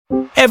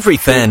Every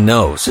fan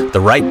knows the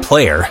right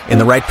player in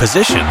the right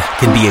position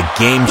can be a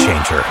game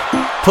changer.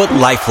 Put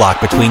LifeLock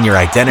between your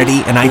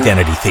identity and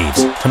identity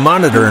thieves to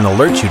monitor and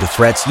alert you to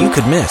threats you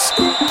could miss.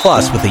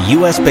 Plus, with a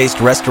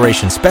U.S.-based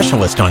restoration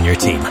specialist on your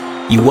team,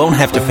 you won't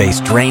have to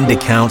face drained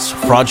accounts,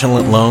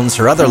 fraudulent loans,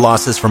 or other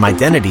losses from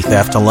identity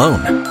theft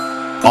alone.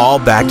 All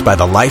backed by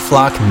the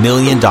LifeLock $1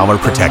 Million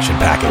Protection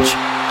Package.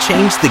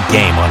 Change the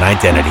game on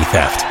identity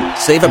theft.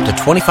 Save up to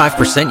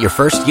 25% your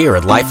first year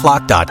at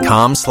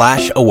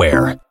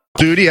LifeLock.com/aware.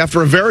 Duty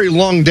after a very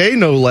long day,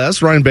 no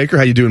less. Ryan Baker,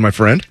 how you doing, my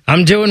friend?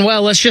 I'm doing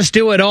well. Let's just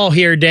do it all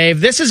here,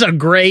 Dave. This is a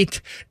great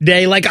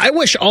day. Like, I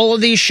wish all of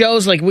these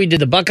shows, like we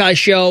did the Buckeye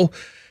show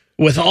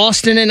with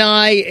Austin and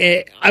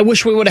I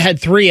wish we would have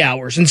had 3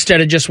 hours instead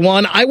of just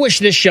one. I wish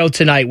this show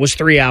tonight was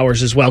 3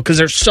 hours as well, because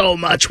there's so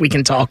much we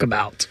can talk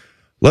about.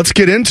 Let's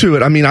get into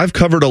it. I mean, I've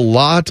covered a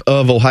lot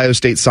of Ohio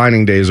State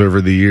signing days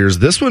over the years.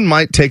 This one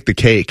might take the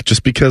cake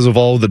just because of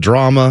all the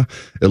drama.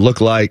 It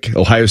looked like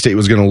Ohio State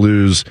was going to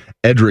lose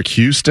Edric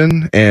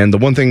Houston. And the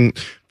one thing,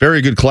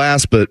 very good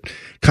class, but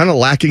kind of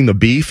lacking the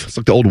beef. It's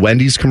like the old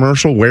Wendy's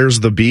commercial, where's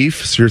the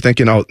beef? So you're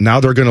thinking, oh, now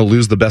they're going to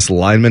lose the best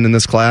lineman in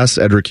this class,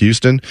 Edric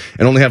Houston,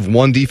 and only have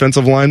one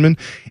defensive lineman.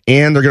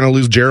 And they're going to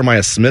lose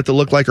Jeremiah Smith, it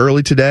looked like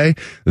early today.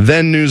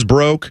 Then news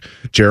broke.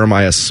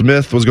 Jeremiah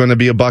Smith was going to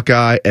be a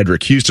Buckeye.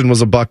 Edric Houston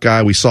was a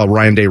Buckeye. We saw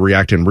Ryan Day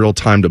react in real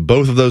time to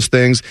both of those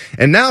things.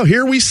 And now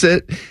here we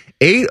sit,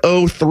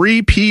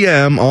 8:03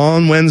 p.m.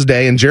 on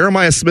Wednesday, and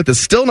Jeremiah Smith is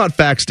still not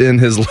faxed in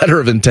his letter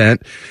of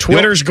intent.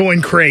 Twitter's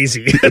going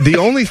crazy. The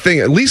only thing,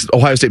 at least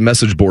Ohio State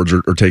message boards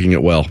are taking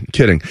it well.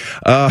 Kidding.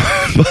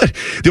 But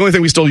the only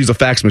thing we still use a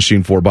fax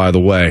machine for, by the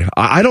way,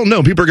 I don't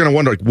know. People are going to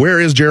wonder, like, where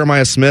is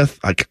Jeremiah Smith?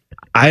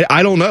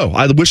 I don't know.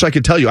 I wish I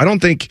could tell you. I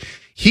don't think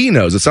he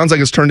knows. It sounds like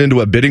it's turned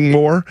into a bidding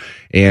war,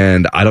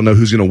 and I don't know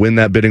who's going to win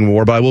that bidding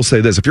war, but I will say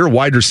this. If you're a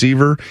wide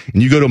receiver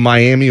and you go to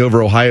Miami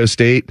over Ohio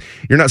State,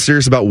 you're not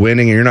serious about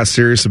winning and you're not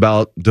serious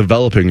about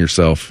developing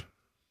yourself.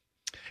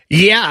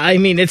 Yeah, I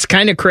mean, it's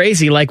kind of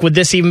crazy. Like, would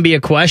this even be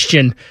a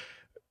question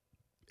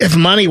if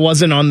money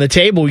wasn't on the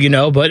table,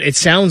 but it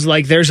sounds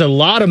like there's a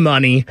lot of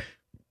money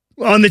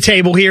on the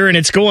table here, and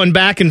it's going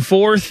back and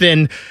forth,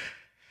 and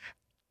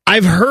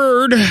I've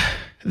heard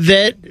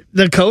that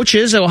the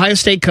coaches, Ohio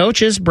State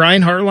coaches,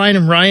 Brian Hartline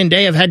and Ryan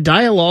Day, have had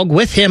dialogue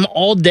with him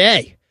all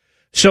day.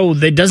 So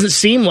it doesn't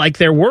seem like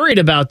they're worried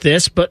about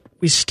this, but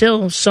we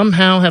still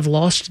somehow have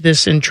lost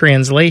this in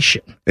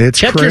translation.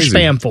 Check crazy.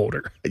 Your spam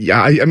folder.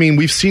 Yeah, I mean,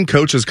 we've seen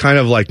coaches kind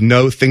of like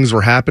know things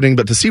were happening,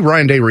 but to see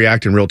Ryan Day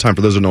react in real time,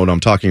 for those who know what I'm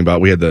talking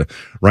about, we had the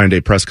Ryan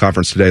Day press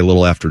conference today, a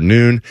little after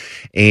noon,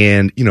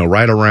 and,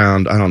 right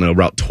around,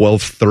 about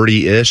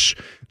 12:30-ish,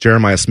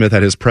 Jeremiah Smith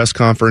had his press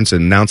conference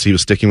and announced he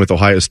was sticking with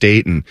Ohio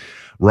State, and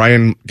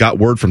Ryan got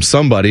word from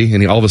somebody,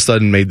 and he all of a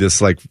sudden made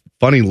this like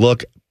funny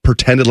look,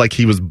 pretended like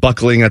he was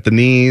buckling at the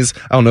knees.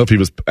 I don't know if he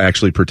was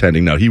actually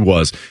pretending. No, he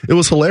was. It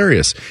was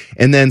hilarious.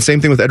 And then same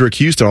thing with Edric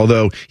Houston,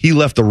 although he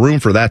left the room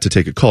for that to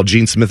take a call.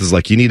 Gene Smith is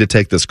like, you need to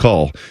take this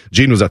call.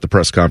 Gene was at the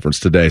press conference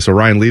today. So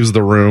Ryan leaves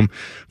the room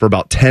for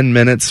about 10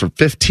 minutes or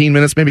 15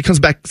 minutes, maybe comes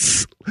back.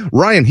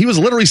 Ryan, he was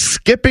literally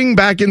skipping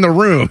back in the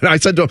room. And I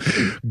said to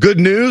him, good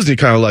news. And he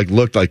kind of like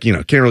looked like,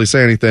 can't really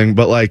say anything.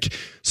 But like,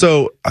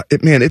 so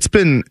man, it's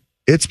been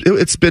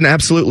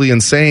absolutely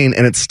insane,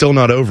 and it's still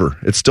not over.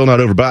 It's still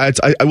not over. But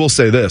I will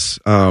say this,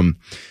 not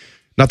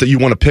that you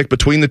want to pick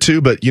between the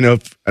two, but,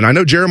 and I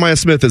know Jeremiah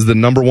Smith is the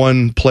number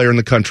one player in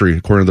the country,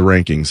 according to the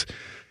rankings.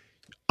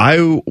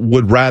 I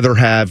would rather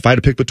have, if I had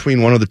to pick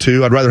between one of the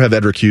two, I'd rather have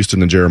Edric Houston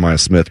than Jeremiah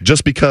Smith,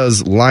 just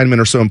because linemen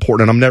are so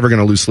important, and I'm never going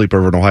to lose sleep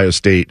over in Ohio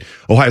State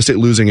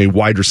losing a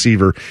wide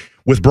receiver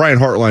with Brian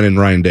Hartline and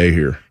Ryan Day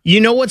here. You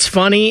know what's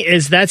funny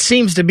is that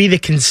seems to be the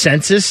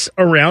consensus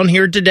around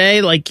here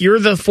today. Like, you're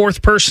the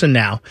fourth person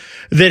now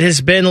that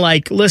has been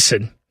like,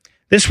 listen,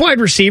 this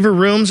wide receiver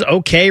room's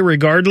okay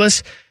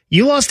regardless.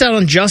 You lost out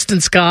on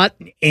Justin Scott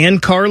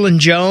and Carlin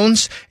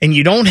Jones, and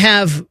you don't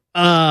have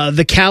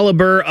the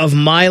caliber of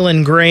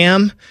Mylan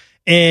Graham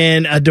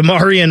and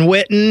Damarian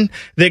Witten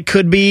that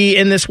could be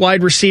in this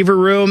wide receiver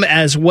room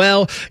as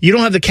well. You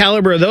don't have the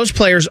caliber of those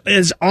players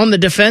as on the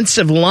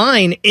defensive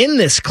line in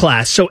this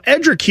class. So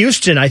Edric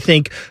Houston, I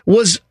think,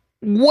 was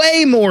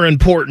way more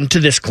important to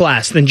this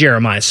class than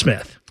Jeremiah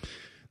Smith.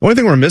 The only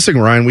thing we're missing,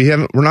 Ryan,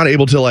 we're not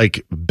able to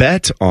like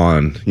bet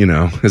on,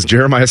 is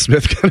Jeremiah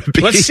Smith going to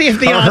be? Let's see if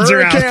the odds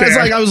are out there. It's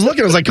like, I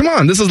was like, come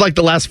on, this is like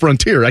the last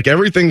frontier. Like,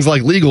 everything's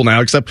like legal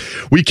now,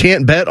 except we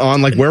can't bet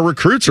on like where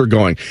recruits are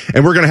going.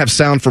 And we're going to have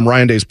sound from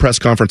Ryan Day's press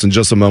conference in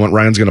just a moment.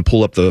 Ryan's going to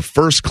pull up the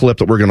first clip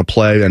that we're going to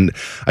play. And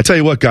I tell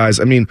you what, guys,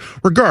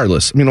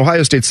 regardless,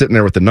 Ohio State's sitting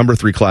there with the number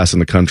 3 class in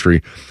the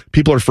country.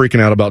 People are freaking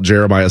out about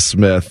Jeremiah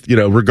Smith,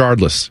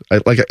 regardless.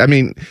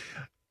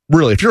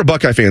 Really, if you're a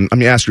Buckeye fan,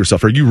 ask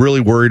yourself, are you really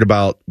worried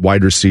about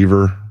wide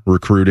receiver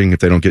recruiting if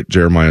they don't get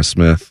Jeremiah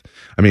Smith?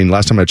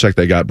 Last time I checked,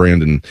 they got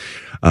Brandon.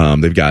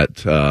 They've got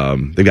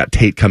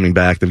Tate coming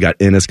back. They've got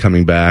Ennis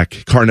coming back.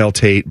 Carnell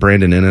Tate,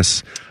 Brandon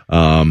Ennis.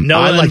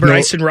 Noah and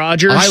Bryson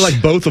Rogers. I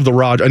like both of the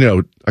Rogers.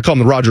 I call them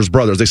the Rogers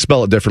brothers. They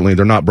spell it differently.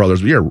 They're not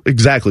brothers. But yeah,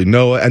 exactly.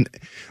 Noah, and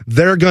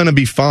they're going to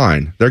be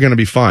fine. They're going to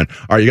be fine.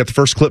 All right, you got the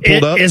first clip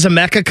pulled up? Is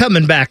Emeka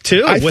coming back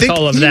too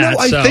all of that?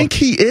 I think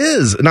he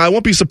is. And I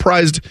won't be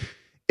surprised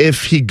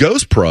if he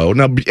goes pro.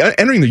 Now,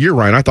 entering the year,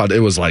 Ryan, I thought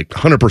it was like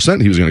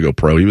 100% he was going to go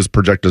pro. He was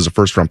projected as a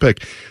first-round pick.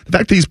 The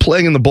fact that he's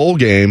playing in the bowl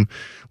game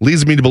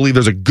leads me to believe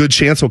there's a good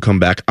chance he'll come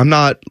back. I'm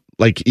not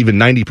like even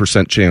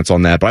 90% chance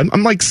on that, but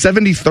I'm like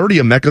 70-30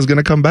 Emeka's going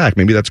to come back.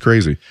 Maybe that's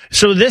crazy.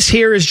 So this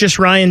here is just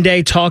Ryan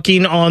Day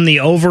talking on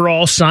the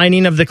overall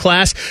signing of the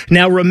class.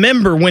 Now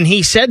remember, when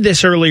he said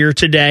this earlier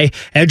today,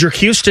 Edric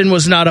Houston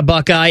was not a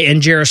Buckeye,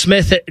 and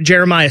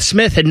Jeremiah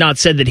Smith had not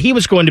said that he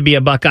was going to be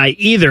a Buckeye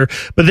either,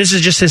 but this is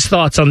just his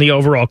thoughts on the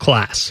overall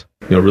class.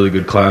 Really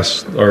good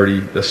class already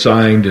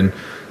assigned, and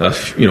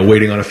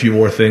waiting on a few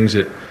more things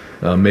that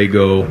may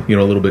go a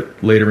little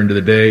bit later into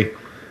the day.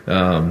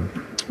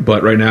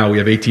 But right now we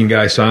have 18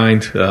 guys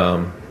signed,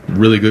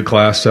 really good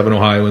class, 7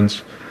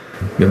 Ohioans.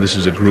 This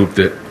is a group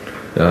that,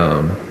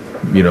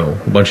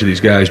 a bunch of these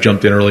guys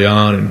jumped in early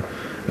on, and,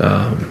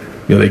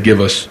 they give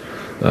us,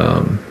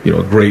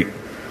 a great,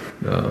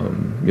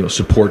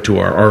 support to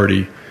our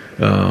already,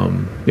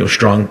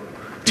 strong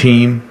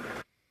team.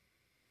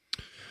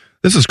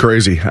 This is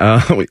crazy.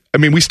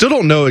 We still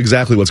don't know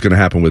exactly what's going to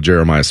happen with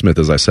Jeremiah Smith.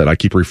 As I said, I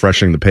keep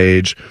refreshing the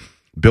page.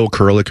 Bill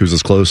Kurlick, who's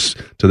as close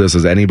to this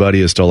as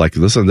anybody, is still like,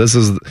 listen, this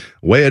is the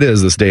way it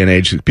is this day and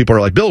age. People are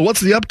like, Bill,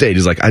 what's the update?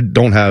 He's like, I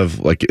don't have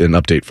like an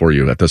update for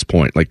you at this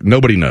point. Like,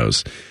 nobody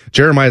knows.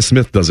 Jeremiah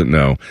Smith doesn't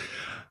know.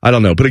 I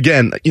don't know. But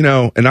again,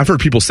 and I've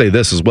heard people say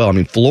this as well.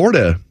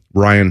 Florida,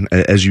 Ryan,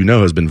 as you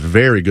know, has been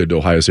very good to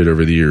Ohio State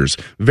over the years.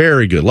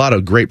 Very good. A lot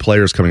of great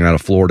players coming out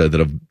of Florida that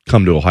have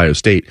come to Ohio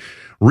State.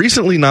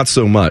 Recently, not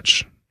so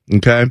much.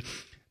 Okay?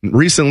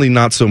 Recently,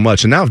 not so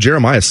much. And now if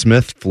Jeremiah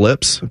Smith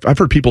flips, I've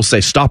heard people say,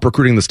 stop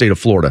recruiting the state of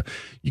Florida.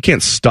 You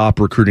can't stop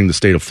recruiting the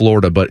state of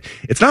Florida, but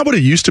it's not what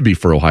it used to be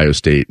for Ohio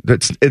State.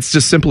 It's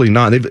just simply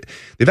not.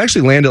 They've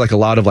actually landed like a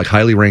lot of like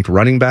highly ranked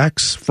running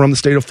backs from the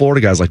state of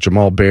Florida, guys like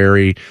Jamal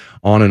Berry,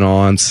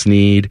 on,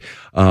 Snead.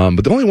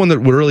 But the only one that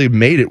really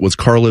made it was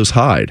Carlos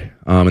Hyde.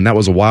 And that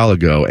was a while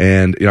ago.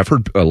 And I've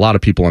heard a lot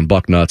of people on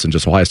Bucknuts and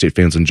just Ohio State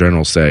fans in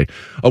general say,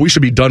 oh, we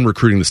should be done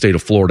recruiting the state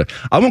of Florida.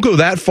 I won't go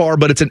that far,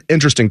 but it's an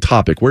interesting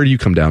topic. Where do you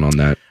come down on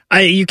that?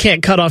 You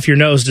can't cut off your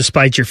nose to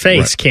spite your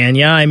face, right? Can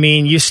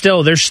you?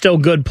 There's still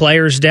good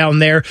players down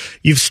there.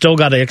 You've still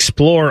got to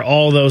explore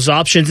all those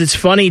options. It's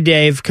funny,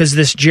 Dave, because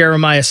this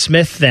Jeremiah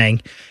Smith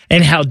thing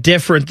and how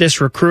different this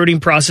recruiting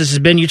process has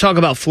been. You talk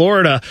about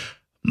Florida.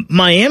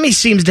 Miami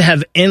seems to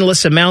have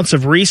endless amounts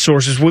of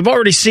resources. We've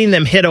already seen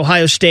them hit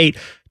Ohio State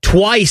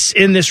twice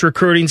in this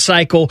recruiting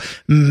cycle,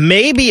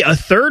 maybe a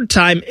third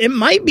time. It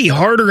might be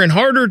harder and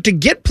harder to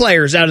get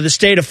players out of the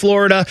state of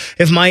Florida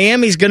if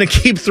Miami's going to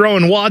keep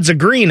throwing wads of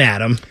green at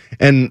them.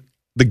 And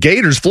the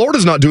Gators,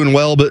 Florida's not doing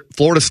well, but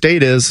Florida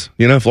State is.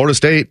 Florida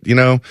State,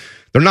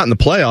 they're not in the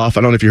playoff.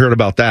 I don't know if you heard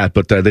about that,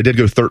 but they did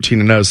go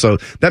 13-0, so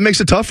that makes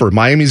it tougher.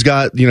 Miami's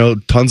got,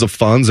 tons of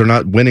funds. They're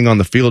not winning on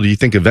the field. You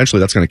think eventually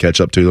that's going to catch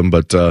up to them,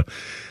 but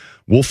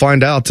we'll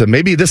find out.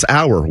 Maybe this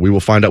hour we will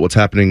find out what's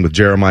happening with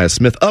Jeremiah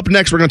Smith. Up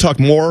next, we're going to talk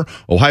more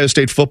Ohio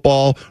State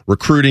football,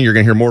 recruiting. You're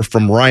going to hear more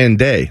from Ryan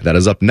Day. That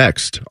is up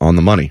next on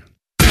The Money.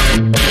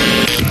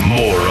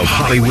 More of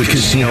Hollywood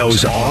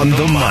Casinos on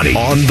the money.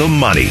 On the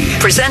money.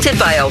 Presented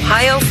by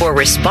Ohio for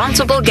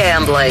Responsible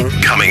Gambling.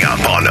 Coming up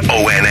on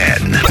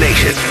ONN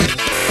Nation.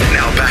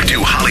 Now back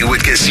to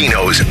Hollywood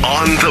Casinos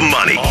on the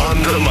money.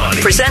 On the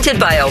money. Presented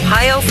by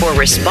Ohio for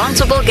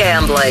Responsible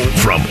Gambling.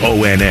 From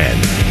ONN.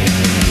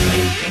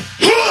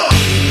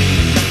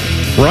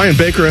 Ryan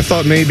Baker, I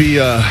thought maybe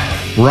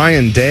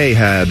Ryan Day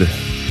had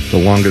the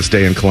longest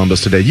day in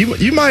Columbus today.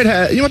 You might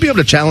be able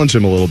to challenge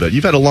him a little bit.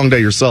 You've had a long day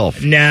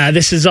yourself. Nah,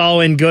 this is all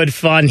in good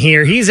fun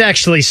here. He's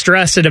actually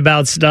stressing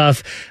about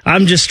stuff.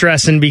 I'm just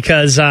stressing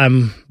because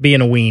I'm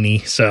being a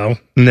weenie. So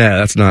nah,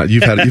 that's not.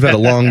 You've had a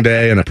long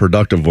day and a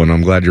productive one.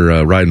 I'm glad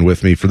you're riding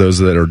with me. For those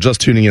that are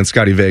just tuning in,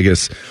 Scotty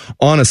Vegas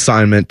on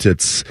assignment.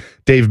 It's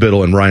Dave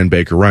Biddle and Ryan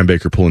Baker. Ryan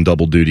Baker pulling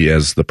double duty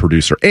as the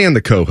producer and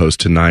the co-host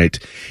tonight.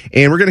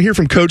 And we're going to hear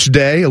from Coach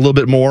Day a little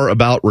bit more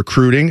about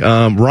recruiting.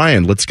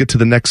 Ryan, let's get to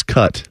the next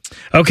cut.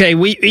 Okay,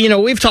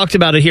 we've talked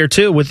about it here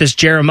too with this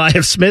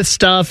Jeremiah Smith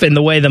stuff and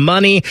the way the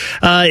money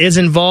is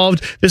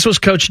involved. This was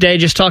Coach Day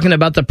just talking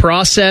about the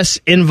process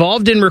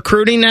involved in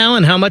recruiting now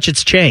and how much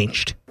it's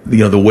changed.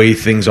 The way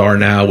things are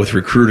now with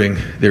recruiting,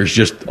 there's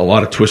just a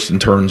lot of twists and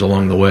turns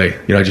along the way.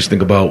 I just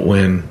think about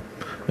when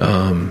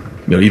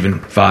even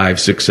 5,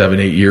 6, 7,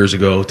 8 years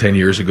ago, 10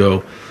 years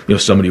ago,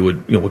 somebody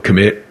would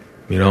commit,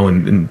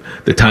 and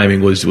the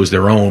timing was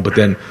their own, but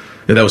then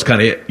that was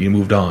kind of it. You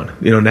moved on.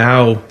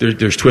 Now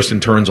there's twists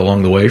and turns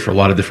along the way for a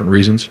lot of different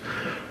reasons.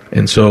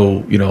 And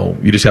so,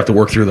 you just have to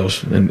work through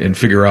those and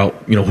figure out,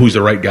 who's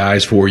the right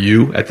guys for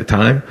you at the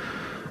time,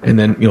 and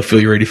then,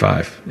 fill your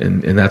 85,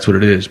 and that's what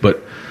it is.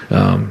 But,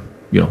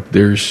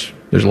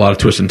 there's a lot of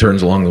twists and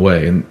turns along the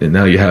way. And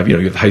now you have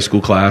the high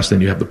school class, then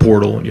you have the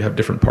portal, and you have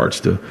different parts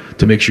to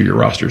make sure your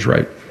roster's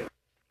right.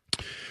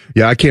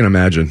 Yeah, I can't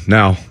imagine.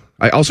 Now,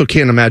 I also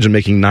can't imagine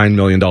making $9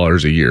 million a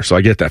year. So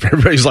I get that.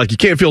 Everybody's like, you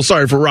can't feel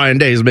sorry for Ryan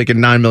Day. He's making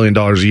 $9 million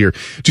a year.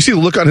 Do you see the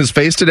look on his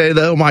face today,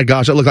 though? Oh, my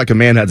gosh, that looked like a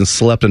man hasn't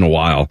slept in a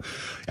while.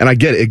 And I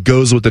get it. It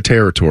goes with the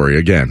territory.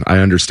 Again, I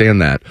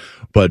understand that.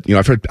 But,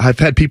 I've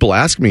had people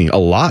ask me a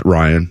lot,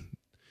 Ryan,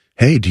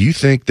 hey, do you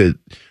think that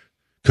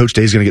Coach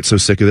Day's going to get so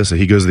sick of this that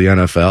he goes to the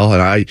NFL?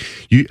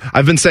 And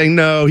I've been saying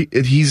no.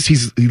 He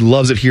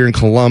loves it here in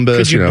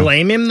Columbus. Could you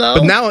blame him though?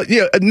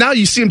 But now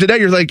you see him today.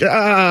 You're like,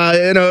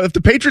 if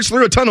the Patriots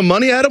threw a ton of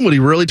money at him, would he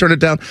really turn it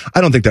down?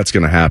 I don't think that's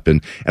going to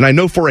happen. And I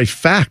know for a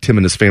fact him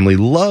and his family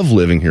love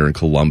living here in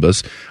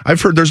Columbus. I've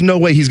heard there's no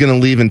way he's going to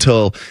leave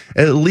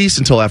at least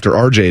until after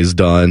RJ is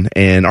done.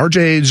 And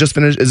RJ just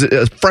finished is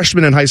a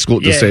freshman in high school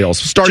at DeSales,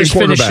 starting just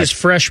quarterback. Finished his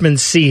freshman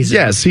season.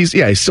 Yes, he's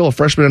still a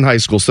freshman in high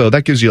school, so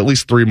that gives you at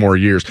least 3 more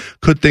years.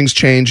 Could things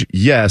change?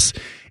 Yes.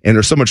 And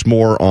there's so much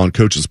more on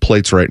coaches'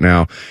 plates right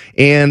now.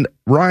 And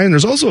Ryan,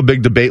 there's also a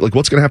big debate, like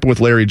what's going to happen with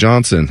Larry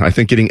Johnson. I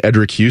think getting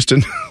Edric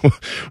Houston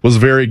was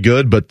very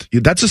good, but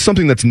that's just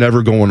something that's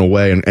never going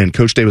away. And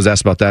Coach Day was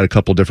asked about that a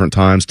couple different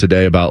times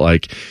today about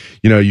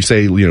you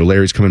say,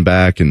 Larry's coming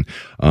back, and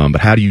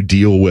but how do you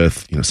deal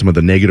with, some of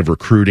the negative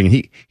recruiting?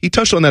 He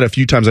touched on that a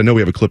few times. I know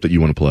we have a clip that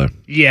you want to play.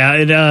 Yeah,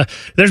 and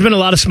there's been a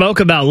lot of smoke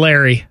about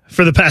Larry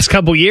for the past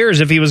couple years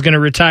if he was going to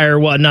retire or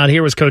whatnot.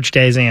 Here was Coach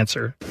Day's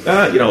answer.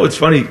 It's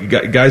funny.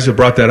 Guys have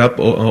brought that up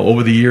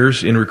over the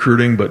years in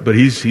recruiting, but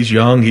he's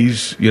young.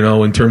 He's,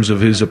 in terms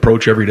of his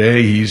approach every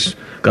day, he's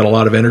got a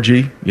lot of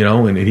energy,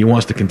 and he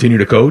wants to continue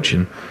to coach.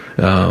 And,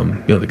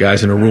 the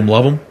guys in the room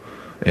love him.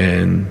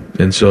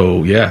 And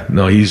so,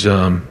 he's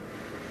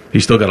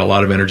still got a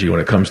lot of energy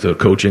when it comes to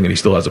coaching, and he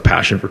still has a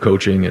passion for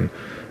coaching. And,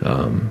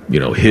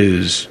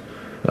 his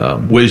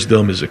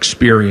wisdom, his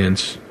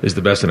experience is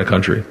the best in the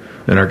country.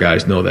 And our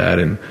guys know that.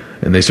 And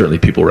they certainly,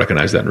 people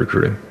recognize that in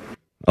recruiting.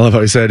 I love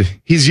how he said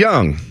he's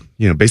young,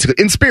 basically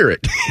in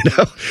spirit,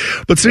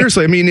 But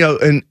seriously,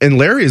 and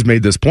Larry has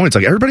made this point. It's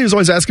like everybody was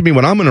always asking me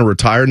when I'm going to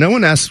retire. No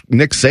one asked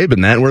Nick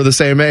Saban that. We're the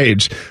same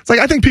age. It's like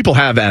I think people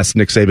have asked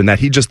Nick Saban that.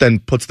 He just then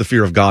puts the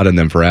fear of God in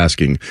them for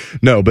asking.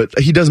 No, but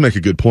he does make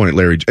a good point,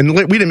 Larry. And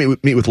we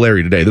didn't meet with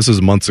Larry today. This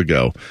was months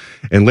ago.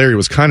 And Larry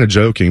was kind of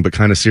joking, but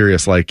kind of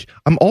serious. Like,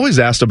 I'm always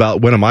asked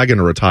about when am I going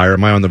to retire?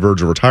 Am I on the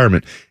verge of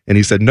retirement? And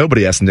he said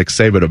nobody asked Nick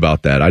Saban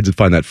about that. I did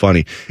find that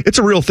funny. It's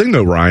a real thing,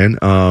 though, Ryan.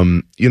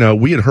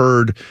 We had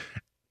heard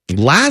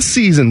last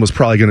season was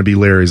probably going to be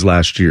Larry's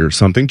last year.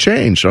 Something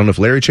changed. I don't know if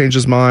Larry changed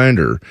his mind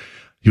or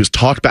he was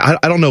talked about.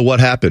 I don't know what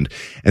happened.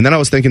 And then I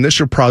was thinking this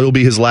year probably will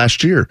be his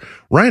last year.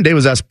 Ryan Day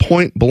was asked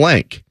point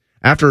blank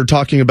after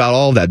talking about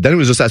all of that. Then he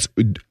was just asked,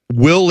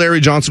 will Larry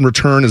Johnson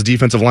return as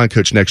defensive line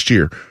coach next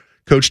year?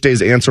 Coach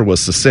Day's answer was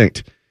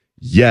succinct.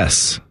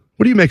 Yes.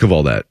 What do you make of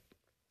all that?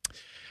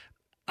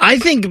 I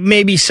think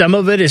maybe some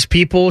of it is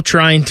people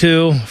trying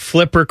to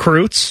flip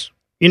recruits.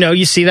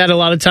 You see that a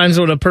lot of times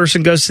when a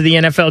person goes to the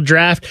NFL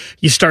draft,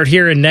 you start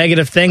hearing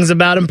negative things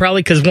about him,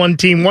 probably because one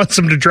team wants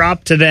them to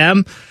drop to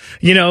them,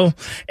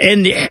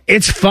 and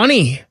it's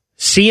funny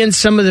seeing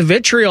some of the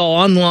vitriol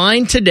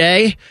online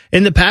today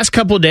in the past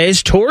couple of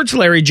days towards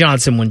Larry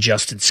Johnson when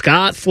Justin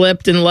Scott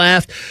flipped and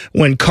left,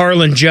 when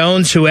Carlin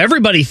Jones, who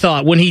everybody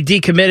thought when he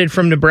decommitted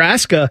from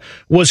Nebraska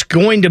was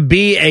going to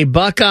be a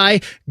Buckeye,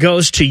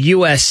 goes to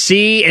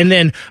USC. And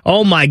then,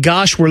 oh my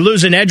gosh, we're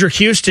losing Edric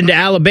Houston to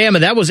Alabama.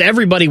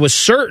 Everybody was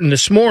certain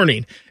this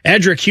morning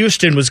Edric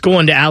Houston was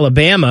going to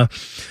Alabama.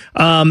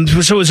 So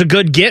it was a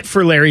good get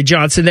for Larry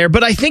Johnson there.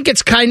 But I think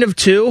it's kind of,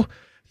 too,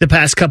 the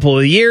past couple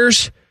of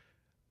years,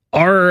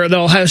 the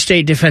Ohio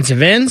State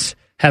defensive ends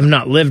have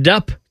not lived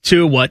up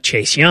to what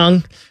Chase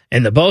Young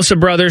and the Bosa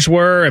brothers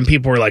were, and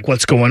people were like,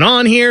 what's going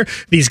on here?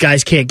 These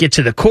guys can't get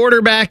to the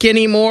quarterback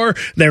anymore.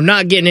 They're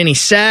not getting any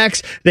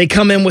sacks. They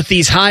come in with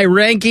these high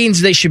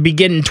rankings. They should be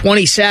getting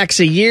 20 sacks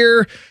a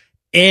year,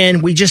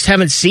 and we just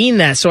haven't seen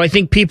that. So I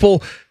think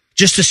people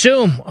just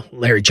assume,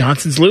 Larry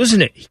Johnson's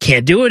losing it. He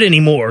can't do it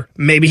anymore.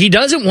 Maybe he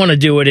doesn't want to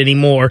do it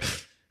anymore.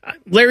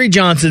 Larry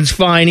Johnson's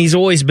fine. He's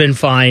always been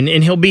fine,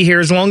 and he'll be here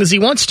as long as he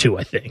wants to,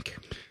 I think.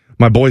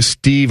 My boy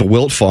Steve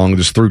Wiltfong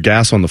just threw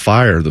gas on the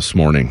fire this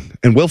morning.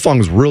 And Wiltfong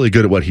is really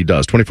good at what he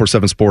does.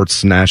 24/7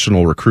 Sports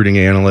national recruiting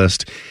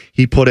analyst.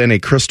 He put in a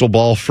crystal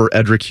ball for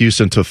Edric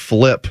Houston to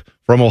flip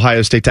from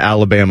Ohio State to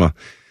Alabama.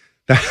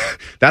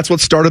 That's what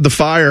started the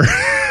fire.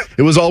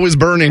 It was always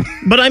burning.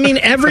 But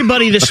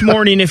everybody this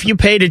morning, if you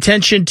paid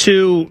attention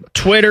to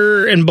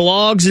Twitter and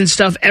blogs and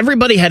stuff,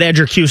 everybody had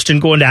Edric Houston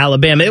going to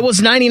Alabama. It was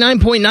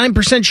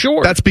 99.9%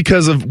 sure. That's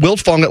because of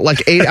Wiltfong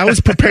at 8. I was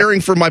preparing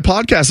for my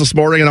podcast this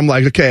morning, and I'm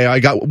like, okay, I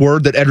got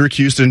word that Edric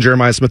Houston and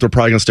Jeremiah Smith were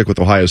probably going to stick with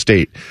Ohio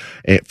State.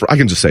 And I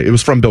can just say, it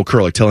was from Bill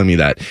Kurlick telling me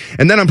that.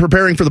 And then I'm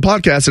preparing for the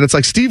podcast, and it's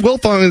like Steve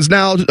Wiltfong is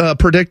now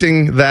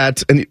predicting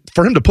that, and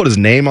for him to put his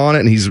name on it,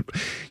 and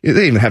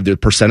they even have the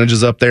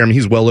percentages up there.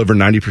 He's well over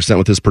 90%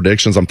 with his prediction.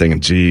 predictions, I'm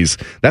thinking, geez,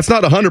 that's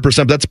not 100%,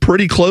 but that's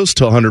pretty close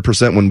to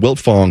 100% when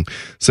Wiltfong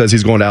says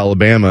he's going to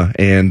Alabama.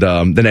 And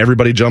then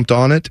everybody jumped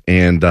on it,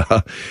 and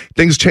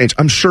things changed.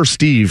 I'm sure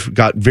Steve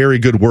got very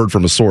good word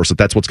from a source that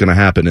that's what's going to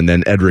happen, and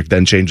then Edric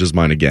then changed his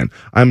mind again.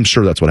 I'm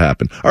sure that's what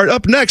happened. All right,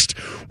 up next,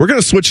 we're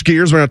going to switch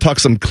gears. We're going to talk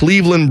some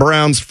Cleveland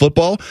Browns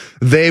football.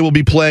 They will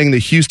be playing the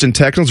Houston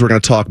Texans. We're going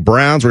to talk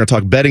Browns. We're going to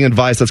talk betting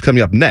advice. That's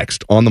coming up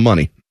next on The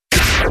Money.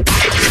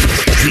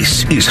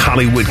 This is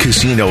Hollywood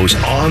Casinos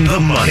On the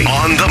Money.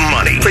 On the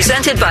Money.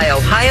 Presented by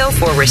Ohio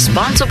for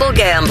Responsible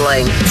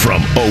Gambling.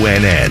 From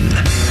ONN.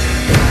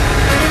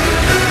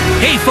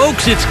 Hey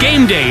folks, it's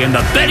game day and the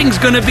betting's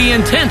gonna be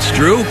intense,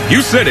 Drew.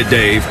 You said it,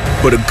 Dave,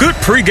 but a good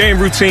pregame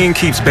routine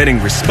keeps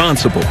betting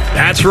responsible.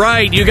 That's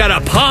right, you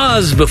gotta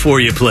pause before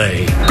you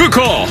play. Good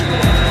call.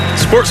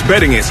 Sports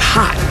betting is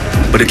hot,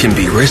 but it can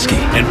be risky.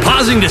 And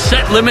pausing to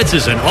set limits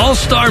is an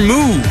all-star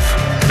move.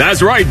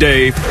 That's right,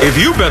 Dave. If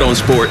you bet on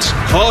sports,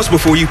 pause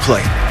before you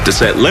play to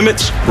set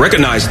limits,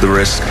 recognize the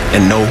risk,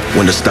 and know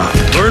when to stop.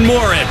 Learn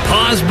more at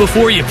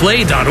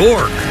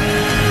pausebeforeyouplay.org.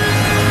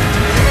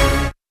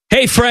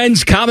 Hey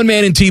friends, Common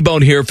Man and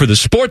T-Bone here for the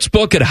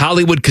Sportsbook at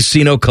Hollywood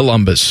Casino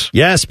Columbus.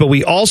 Yes, but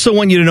we also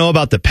want you to know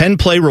about the Penn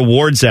Play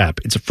Rewards app.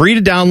 It's free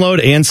to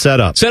download and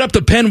set up. Set up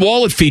the Penn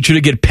Wallet feature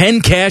to get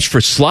Penn cash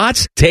for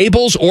slots,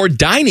 tables, or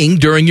dining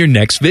during your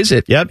next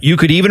visit. Yep, you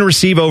could even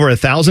receive over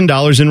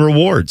 $1,000 in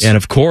rewards. And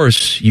of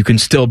course, you can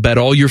still bet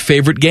all your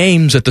favorite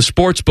games at the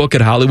Sportsbook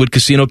at Hollywood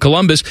Casino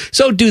Columbus,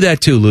 so do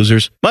that too,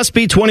 losers. Must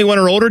be 21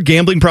 or older.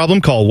 Gambling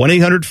problem? Call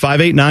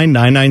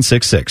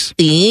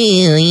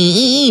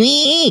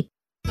 1-800-589-9966.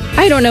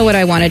 I don't know what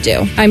I want to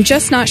do. I'm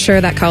just not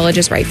sure that college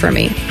is right for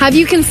me. Have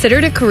you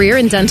considered a career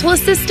in dental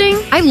assisting?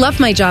 I love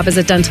my job as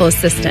a dental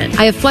assistant.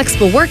 I have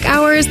flexible work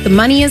hours, the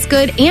money is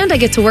good, and I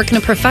get to work in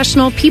a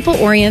professional,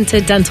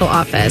 people-oriented dental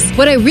office.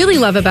 What I really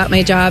love about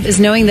my job is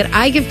knowing that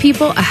I give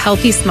people a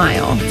healthy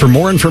smile. For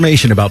more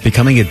information about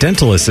becoming a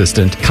dental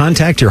assistant,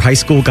 contact your high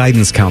school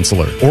guidance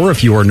counselor. Or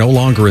if you are no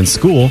longer in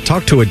school,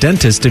 talk to a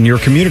dentist in your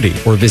community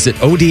or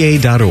visit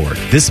ODA.org.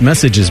 This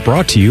message is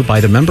brought to you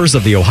by the members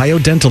of the Ohio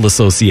Dental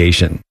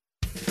Association.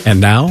 And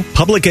now,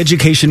 Public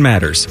Education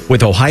Matters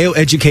with Ohio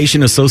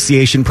Education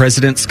Association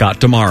President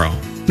Scott Damaro.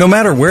 No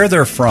matter where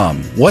they're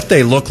from, what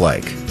they look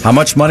like, how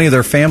much money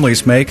their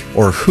families make,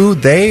 or who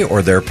they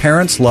or their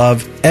parents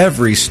love,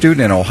 every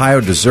student in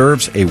Ohio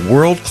deserves a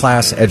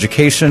world-class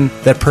education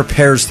that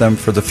prepares them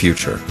for the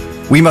future.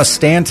 We must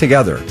stand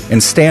together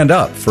and stand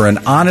up for an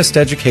honest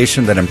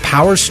education that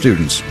empowers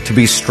students to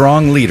be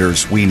strong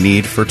leaders we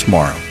need for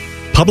tomorrow.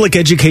 Public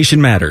Education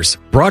Matters,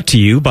 brought to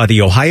you by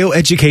the Ohio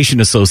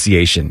Education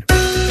Association.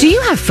 Do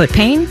you have foot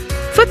pain?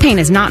 Foot pain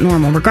is not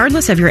normal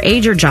regardless of your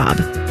age or job.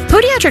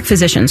 Podiatric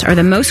physicians are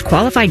the most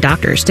qualified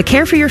doctors to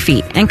care for your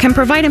feet and can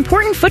provide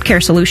important foot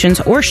care solutions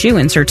or shoe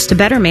inserts to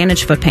better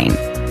manage foot pain.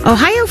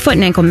 Ohio Foot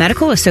and Ankle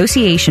Medical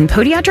Association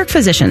podiatric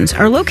physicians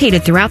are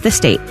located throughout the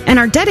state and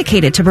are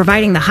dedicated to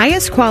providing the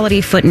highest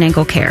quality foot and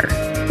ankle care.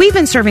 We've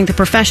been serving the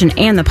profession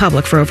and the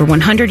public for over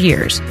 100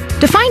 years.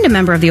 To find a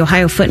member of the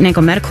Ohio Foot and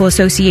Ankle Medical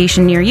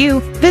Association near you,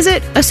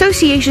 visit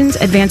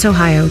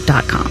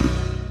associationsadvanceohio.com.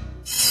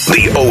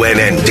 The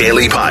ONN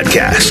Daily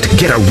Podcast.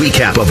 Get a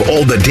recap of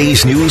all the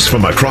day's news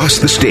from across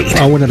the state.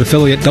 ONN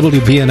affiliate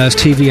WBNS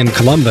TV in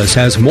Columbus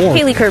has more.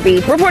 Haley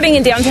Kirby, reporting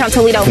in downtown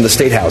Toledo. From the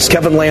State House,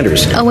 Kevin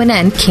Landers.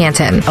 ONN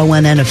Canton.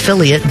 ONN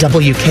affiliate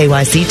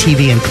WKYC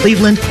TV in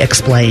Cleveland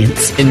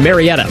explains. In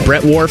Marietta,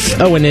 Brett Wharf,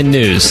 ONN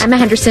News. Emma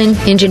Henderson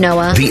in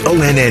Genoa. The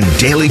ONN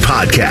Daily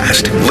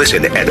Podcast.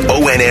 Listen at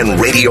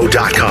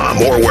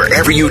ONNradio.com or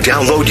wherever you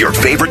download your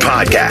favorite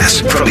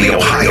podcasts from the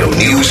Ohio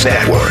News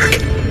Network.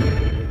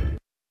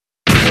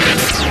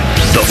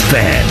 The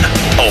Fan,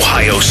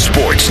 Ohio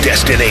sports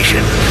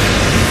destination.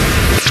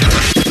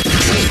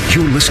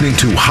 You're listening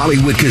to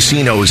Hollywood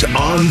Casinos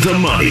On the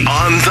Money.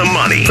 On the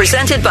Money.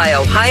 Presented by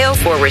Ohio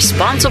for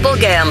Responsible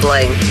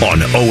Gambling. On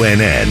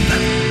ONN.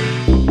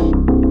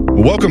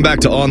 Welcome back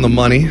to On the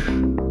Money.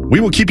 We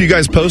will keep you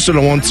guys posted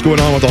on what's going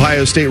on with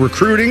Ohio State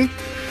recruiting.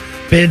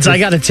 Bids, I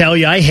got to tell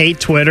you, I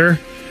hate Twitter,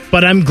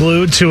 but I'm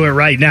glued to it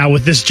right now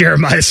with this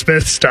Jeremiah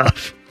Smith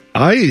stuff.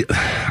 I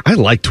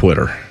like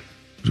Twitter.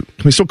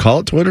 Can we still call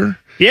it Twitter?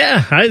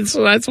 Yeah,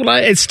 that's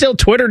what it's still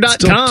Twitter.com.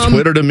 Still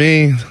Twitter to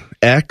me.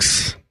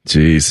 X.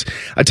 Jeez.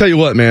 I tell you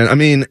what, man. I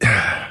mean,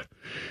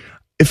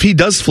 if he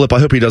does flip, I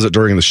hope he does it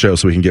during the show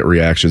so we can get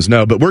reactions.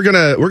 No, but we're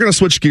gonna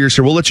switch gears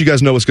here. We'll let you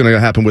guys know what's going to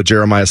happen with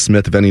Jeremiah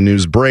Smith if any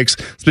news breaks.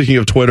 Speaking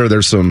of Twitter,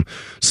 there's some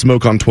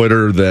smoke on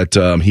Twitter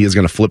that he is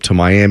going to flip to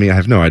Miami. I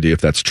have no idea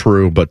if that's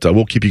true, but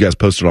we'll keep you guys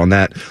posted on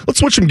that. Let's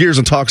switch some gears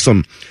and talk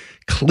some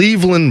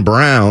Cleveland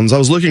Browns. I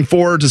was looking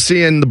forward to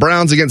seeing the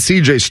Browns against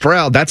C.J.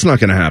 Stroud. That's not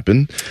going to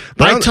happen.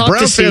 Browns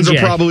fans are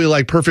probably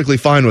like perfectly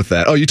fine with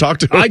that. Oh, you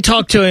talked to him? I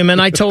talked to him and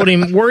I told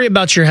him, worry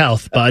about your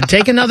health, bud.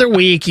 Take another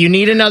week. You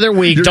need another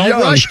week.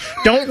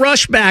 Don't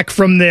rush back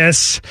from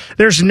this.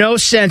 There's no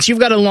sense. You've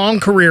got a long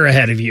career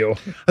ahead of you.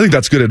 I think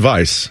that's good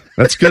advice.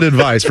 That's good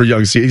advice for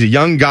young C. He's a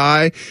young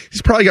guy.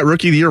 He's probably got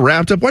Rookie of the Year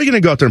wrapped up. Why are you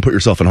going to go out there and put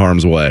yourself in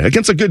harm's way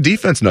against a good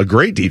defense and a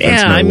great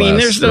defense? Yeah,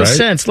 there's no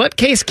sense. Let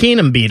Case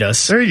Keenum beat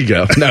us. There you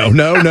go.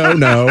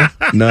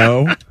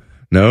 No.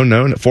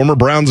 Former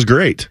Browns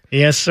great.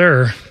 Yes,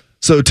 sir.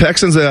 So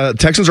Texans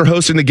are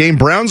hosting the game.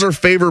 Browns are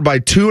favored by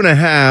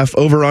 2.5.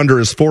 Over under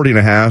is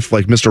 40.5.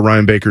 Like Mr.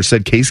 Ryan Baker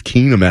said, Case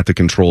Keenum at the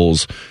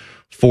controls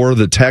for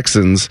the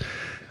Texans.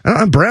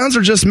 Browns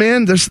are just,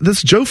 man, this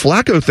Joe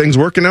Flacco thing's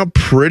working out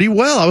pretty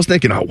well. I was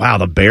thinking, oh, wow,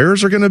 the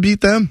Bears are going to beat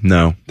them?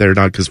 No, they're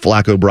not, because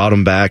Flacco brought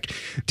them back.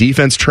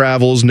 Defense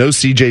travels, no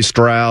C.J.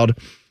 Stroud.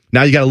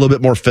 Now you got a little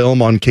bit more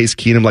film on Case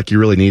Keenum like you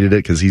really needed it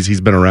because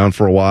he's been around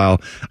for a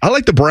while. I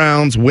like the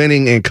Browns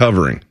winning and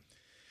covering.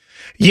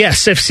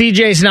 Yes, if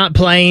CJ's not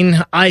playing,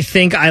 I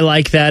think I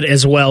like that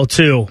as well,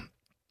 too.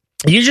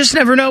 You just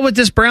never know with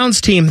this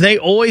Browns team. They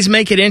always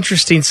make it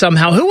interesting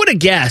somehow. Who would have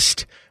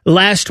guessed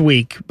last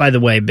week, by the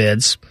way,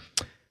 Bids,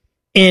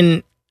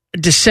 in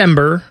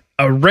December,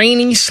 a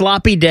rainy,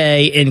 sloppy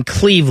day in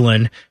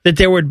Cleveland, that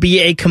there would be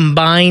a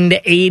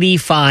combined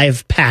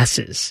 85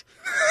 passes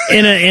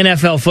in an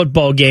NFL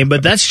football game?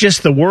 But that's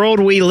just the world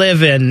we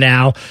live in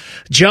now.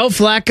 Joe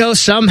Flacco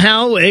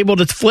somehow able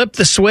to flip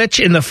the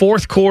switch in the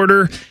fourth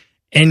quarter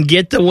and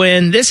get the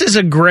win. This is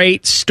a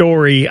great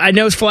story. I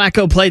know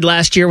Flacco played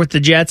last year with the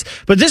Jets,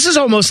 but this is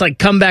almost like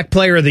comeback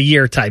player of the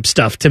year type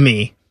stuff to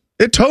me.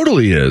 It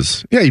totally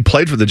is. Yeah, he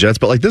played for the Jets,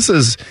 but like this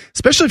is,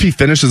 especially if he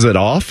finishes it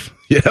off,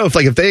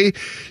 if they,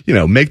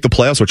 make the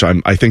playoffs, which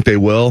I think they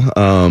will.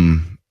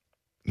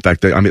 In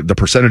fact, the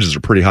percentages are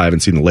pretty high. I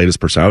haven't seen the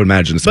latest percent. I would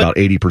imagine it's about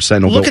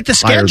 80%. Look at the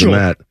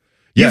schedule.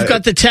 You've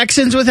got the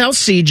Texans without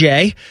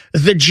CJ,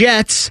 the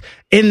Jets,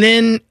 and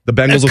then the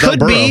Bengals without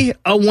Burrow. Could be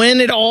a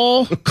win at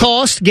all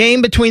cost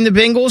game between the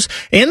Bengals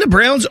and the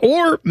Browns,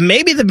 or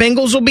maybe the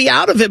Bengals will be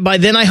out of it by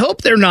then. I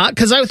hope they're not,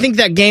 because I think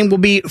that game will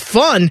be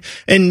fun,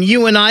 and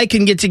you and I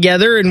can get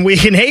together and we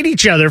can hate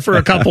each other for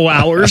a couple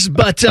hours.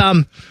 But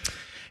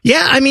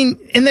yeah,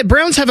 and the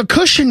Browns have a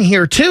cushion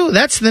here, too.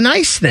 That's the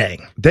nice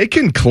thing. They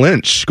can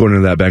clinch going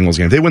into that Bengals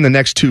game. If they win the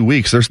next 2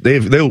 weeks, they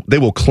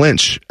will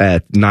clinch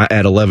at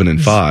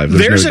 11-5.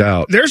 There's no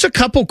doubt. There's a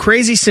couple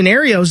crazy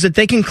scenarios that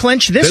they can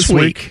clinch this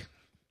week.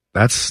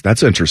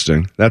 That's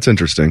interesting. That's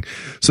interesting.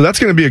 So that's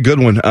going to be a good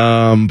one.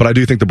 But I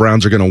do think the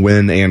Browns are going to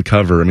win and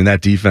cover.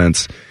 That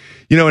defense,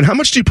 and how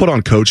much do you put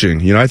on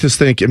coaching? I just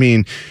think,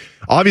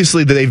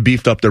 obviously they've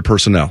beefed up their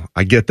personnel.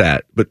 I get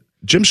that. But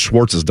Jim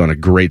Schwartz has done a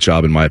great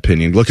job, in my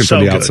opinion, looking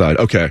from the outside.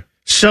 Okay.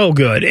 So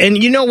good.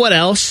 And you know what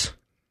else?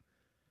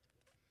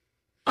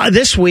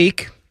 This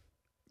week,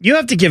 you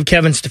have to give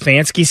Kevin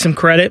Stefanski some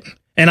credit.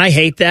 And I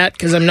hate that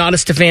because I'm not a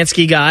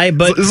Stefanski guy.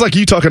 But it's like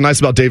you talking nice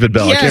about David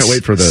Bell. Yes, I can't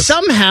wait for this.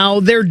 Somehow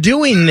they're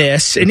doing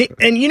this. And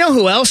you know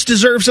who else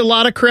deserves a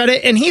lot of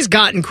credit? And he's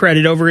gotten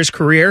credit over his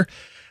career?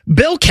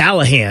 Bill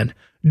Callahan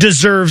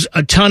deserves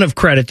a ton of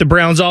credit, the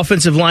Browns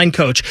offensive line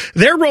coach.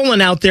 They're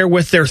rolling out there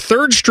with their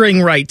third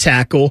string right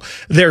tackle,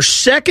 their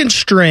second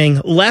string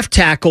left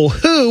tackle,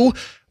 who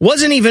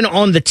wasn't even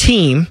on the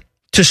team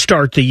to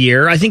start the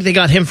year. I think they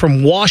got him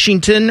from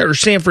Washington or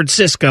San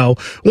Francisco,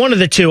 one of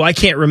the two, I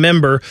can't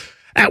remember.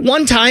 At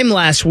one time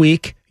last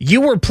week, you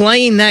were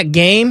playing that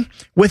game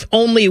with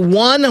only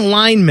one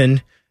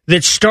lineman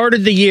that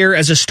started the year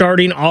as a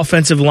starting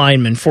offensive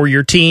lineman for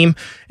your team,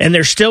 and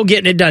they're still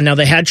getting it done. Now,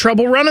 they had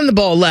trouble running the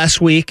ball last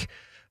week,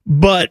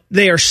 but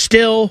they are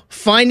still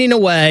finding a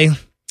way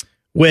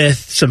with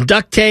some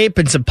duct tape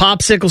and some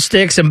popsicle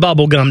sticks and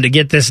bubble gum to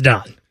get this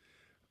done.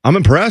 I'm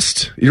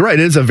impressed. You're right.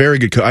 It is a very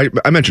good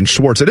I mentioned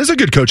Schwartz. It is a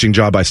good coaching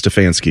job by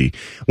Stefanski.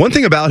 One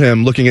thing about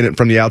him, looking at it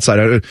from the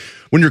outside,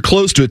 when you're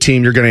close to a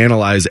team, you're going to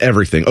analyze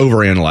everything,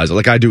 overanalyze it,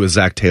 like I do with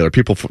Zach Taylor.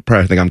 People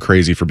probably think I'm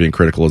crazy for being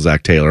critical of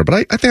Zach Taylor, but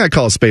I think I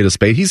call a spade a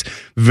spade. He's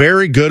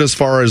very good as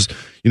far as,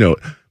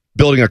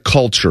 building a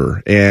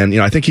culture, and,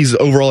 I think he's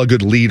overall a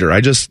good leader.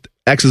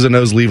 X's and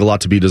O's leave a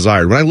lot to be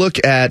desired.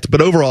 But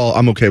overall,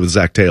 I'm okay with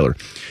Zach Taylor.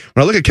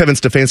 When I look at Kevin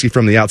Stefanski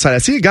from the outside, I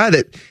see a guy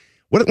that,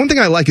 one thing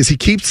I like is he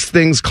keeps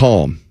things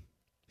calm.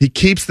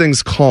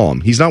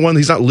 He's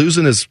not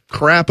losing his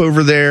crap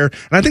over there.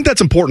 And I think that's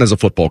important as a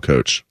football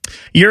coach.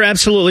 You're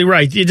absolutely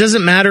right. It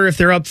doesn't matter if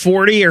they're up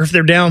 40 or if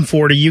they're down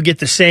 40. You get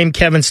the same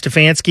Kevin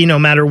Stefanski no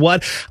matter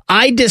what.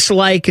 I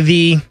dislike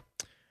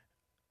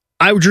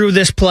I drew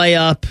this play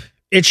up.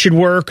 It should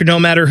work no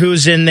matter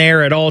who's in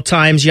there at all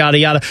times, yada,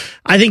 yada.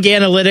 I think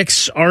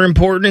analytics are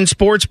important in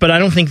sports, but I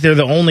don't think they're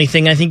the only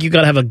thing. I think you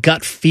got to have a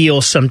gut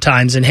feel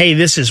sometimes. And, hey,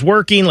 this is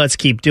working. Let's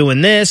keep doing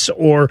this.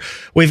 Or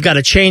we've got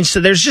to change. So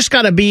there's just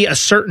got to be a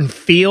certain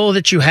feel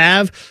that you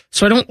have.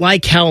 So I don't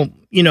like how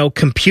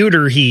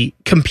computery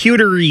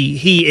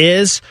he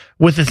is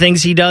with the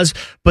things he does,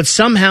 but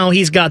somehow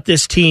he's got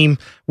this team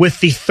with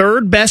the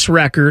third best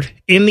record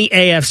in the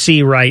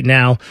AFC right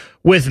now,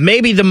 with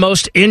maybe the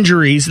most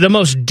injuries, the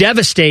most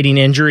devastating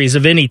injuries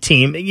of any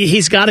team.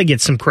 He's got to get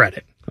some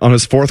credit. On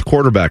his fourth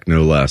quarterback,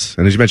 no less.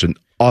 And as you mentioned,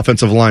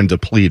 offensive line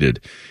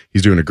depleted.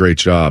 He's doing a great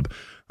job.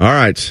 All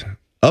right.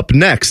 Up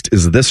next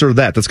is This or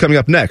That. That's coming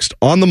up next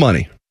on The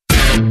Money.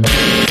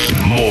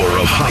 More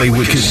of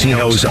Hollywood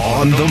Casinos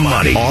on the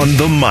money. On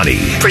the money.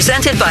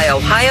 Presented by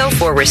Ohio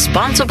for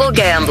Responsible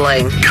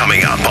Gambling.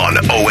 Coming up on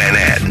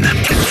ONN.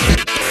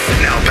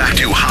 Now back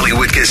to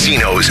Hollywood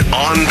Casinos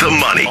on the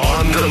money.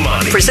 On the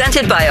money.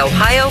 Presented by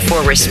Ohio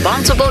for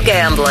Responsible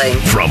Gambling.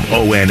 From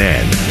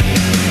ONN.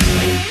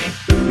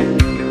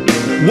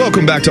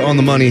 Welcome back to On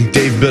the Money.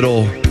 Dave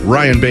Biddle,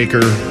 Ryan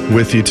Baker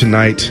with you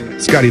tonight.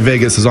 Scotty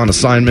Vegas is on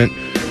assignment,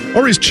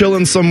 or he's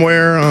chilling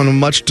somewhere on a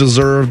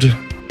much-deserved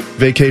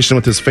vacation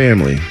with his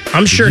family.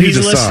 I'm sure he's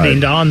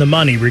listening to On the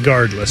Money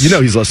regardless. You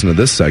know he's listening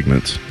to this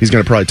segment. He's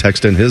going to probably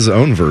text in his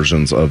own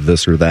versions of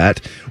This or That.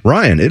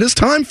 Ryan, it is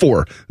time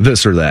for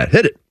This or That.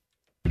 Hit it.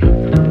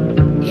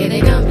 Here they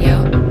come,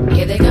 yo.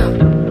 Here they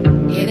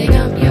come. Here they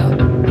come,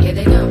 yo. Here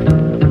they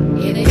come.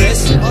 Here they come.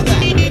 This or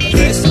that.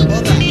 This or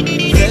that.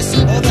 This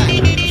or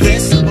that.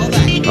 This or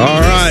that.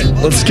 All right,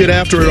 let's get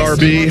after it,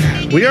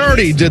 RB. We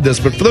already did this,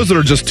 but for those that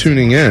are just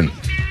tuning in,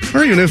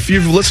 or even if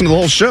you've listened to the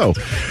whole show,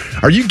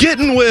 are you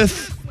getting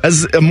with,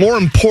 as a more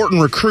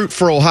important recruit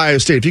for Ohio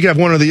State, if you could have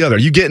one or the other, are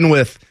you getting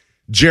with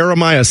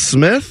Jeremiah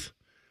Smith,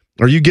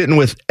 or are you getting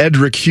with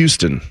Edric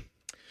Houston?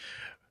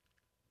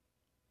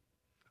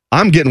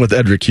 I'm getting with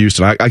Edric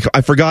Houston.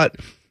 I forgot.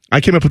 I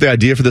came up with the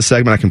idea for this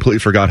segment. I completely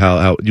forgot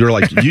how you were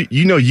like,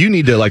 you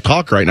need to like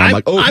talk right now. I'm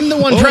like, I'm the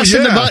one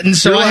pressing the button,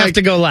 so I have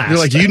to go last. You're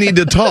like, you need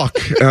to talk.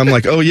 And I'm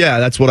like, oh yeah,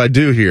 that's what I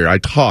do here. I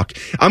talk.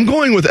 I'm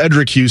going with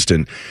Edric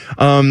Houston.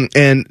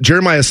 And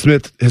Jeremiah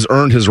Smith has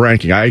earned his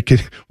ranking. I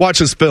could watch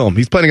his film.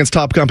 He's playing against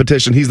top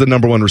competition. He's the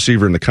number one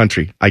receiver in the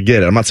country. I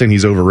get it. I'm not saying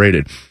he's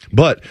overrated,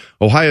 but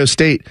Ohio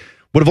State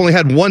would have only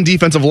had one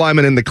defensive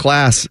lineman in the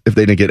class if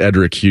they didn't get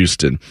Edric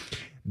Houston.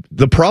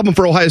 The problem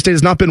for Ohio State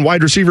has not been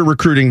wide receiver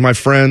recruiting, my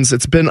friends.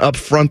 It's been up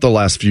front the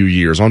last few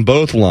years on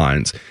both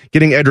lines.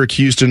 Getting Edric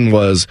Houston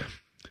was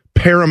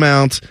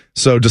paramount.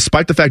 So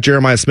despite the fact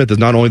Jeremiah Smith is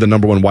not only the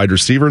number one wide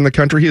receiver in the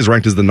country, he is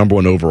ranked as the number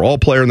one overall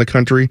player in the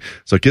country.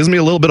 So it gives me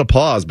a little bit of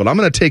pause, but I'm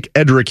going to take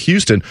Edric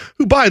Houston,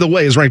 who, by the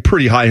way, is ranked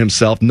pretty high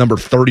himself, number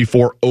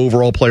 34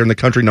 overall player in the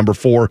country, number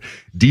 4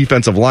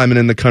 defensive lineman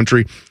in the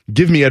country.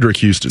 Give me Edric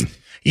Houston.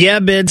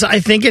 Yeah, Bids, I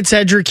think it's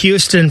Edric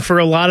Houston for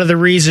a lot of the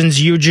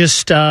reasons you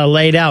just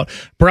laid out.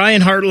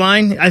 Brian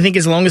Hartline, I think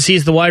as long as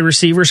he's the wide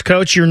receivers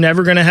coach, you're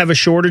never going to have a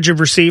shortage of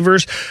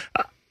receivers,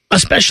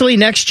 especially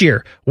next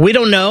year. We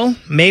don't know.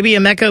 Maybe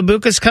Emeka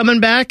Egbuka's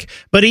coming back,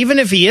 but even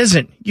if he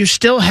isn't, you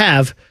still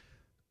have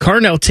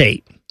Carnell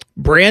Tate,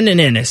 Brandon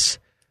Ennis,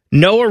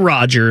 Noah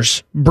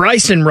Rogers,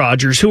 Bryson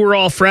Rogers, who were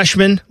all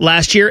freshmen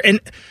last year.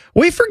 And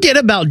we forget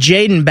about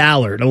Jaden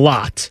Ballard a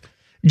lot.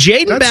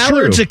 Jaden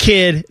Ballard's a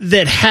kid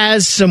that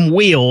has some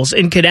wheels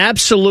and could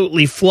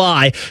absolutely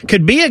fly,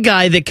 could be a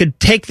guy that could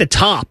take the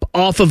top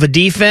off of a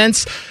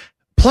defense.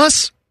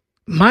 Plus,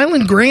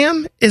 Mylan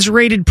Graham is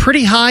rated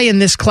pretty high in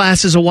this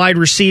class as a wide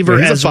receiver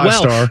as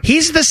well. Star.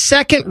 He's the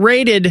second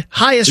rated,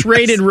 highest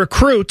rated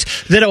recruit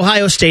that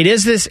Ohio State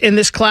is in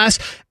this class.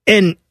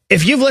 And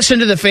if you've listened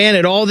to the fan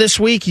at all this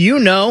week, you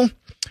know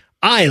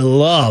I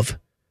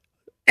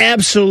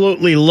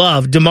absolutely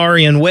love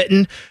Damarian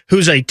Witten,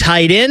 who's a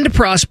tight end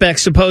prospect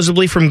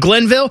supposedly from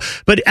Glenville,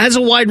 but as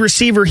a wide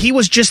receiver, he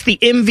was just the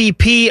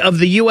MVP of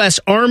the U.S.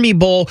 Army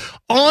Bowl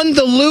on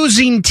the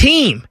losing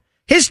team.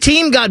 His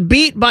team got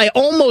beat by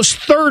almost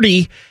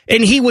 30,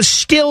 and he was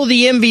still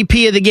the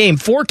MVP of the game.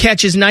 4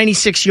 catches,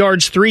 96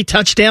 yards, 3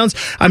 touchdowns.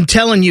 I'm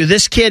telling you,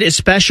 this kid is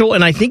special,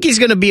 and I think he's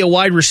going to be a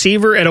wide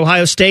receiver at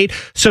Ohio State,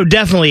 so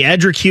definitely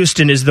Edric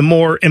Houston is the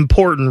more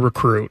important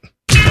recruit.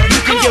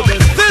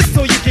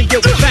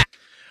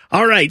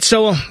 All right,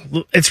 so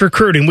it's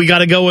recruiting. We got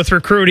to go with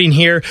recruiting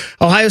here.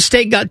 Ohio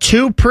State got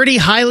 2 pretty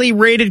highly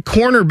rated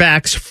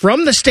cornerbacks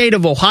from the state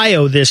of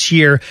Ohio this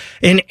year,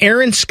 in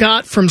Aaron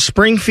Scott from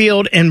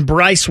Springfield and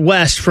Bryce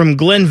West from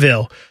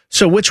Glenville.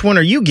 So which one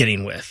are you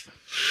getting with?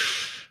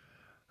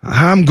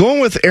 I'm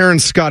going with Aaron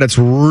Scott. It's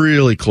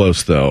really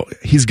close, though.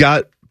 He's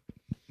got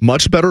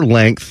much better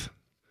length.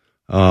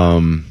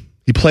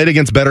 He played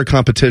against better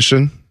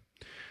competition.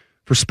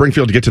 For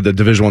Springfield to get to the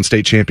Division I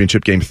state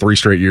championship game 3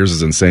 straight years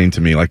is insane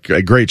to me. Like,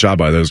 a great job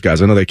by those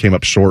guys. I know they came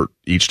up short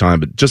each time,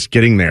 but just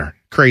getting there,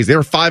 crazy. They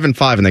were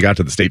 5-5 and they got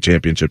to the state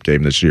championship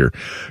game this year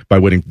by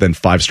winning then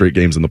 5 straight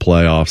games in the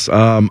playoffs.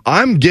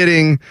 I'm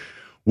getting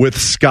with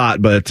Scott,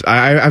 but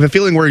I have a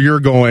feeling where you're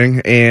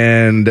going,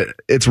 and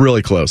it's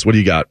really close. What do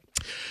you got?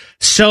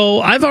 So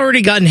I've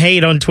already gotten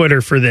hate on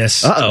Twitter for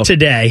this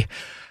today.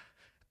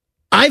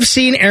 I've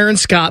seen Aaron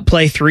Scott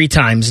play 3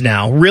 times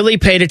now. Really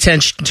paid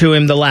attention to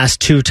him the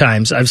last 2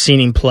 times I've seen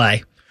him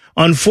play.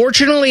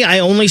 Unfortunately, I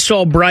only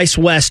saw Bryce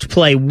West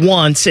play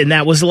once, and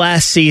that was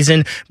last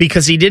season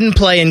because he didn't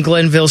play in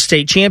Glenville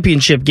State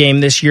Championship game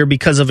this year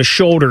because of a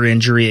shoulder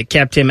injury. It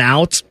kept him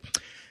out.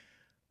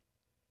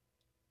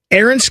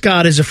 Aaron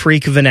Scott is a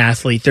freak of an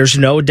athlete. There's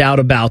no doubt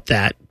about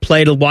that.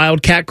 Played a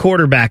Wildcat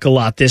quarterback a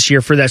lot this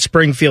year for that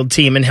Springfield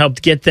team and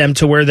helped get them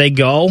to where they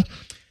go.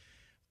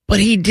 But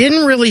he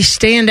didn't really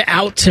stand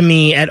out to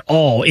me at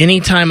all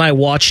anytime I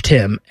watched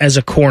him as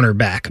a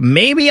cornerback.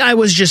 Maybe I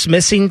was just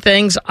missing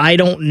things. I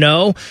don't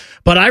know.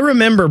 But I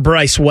remember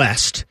Bryce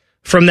West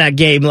from that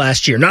game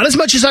last year. Not as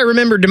much as I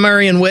remember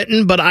Demarion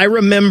Witten, but I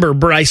remember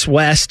Bryce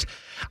West.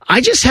 I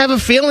just have a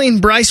feeling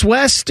Bryce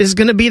West is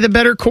going to be the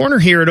better corner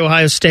here at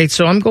Ohio State,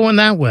 so I'm going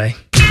that way.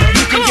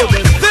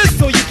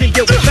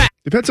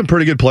 They've had some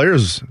pretty good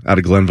players out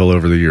of Glenville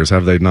over the years,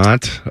 have they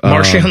not?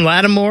 Marshawn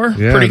Lattimore,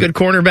 pretty good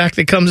cornerback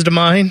that comes to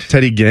mind.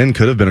 Teddy Ginn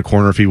could have been a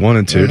corner if he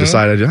wanted to.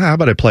 Decided, how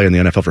about I play in the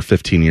NFL for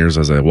 15 years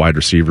as a wide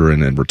receiver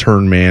and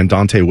return man.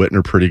 Dante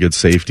Whitner, pretty good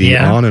safety.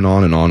 On and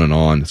on and on and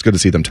on. It's good to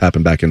see them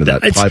tapping back into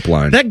that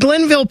pipeline. That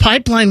Glenville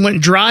pipeline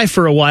went dry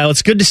for a while.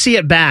 It's good to see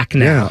it back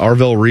now. Yeah,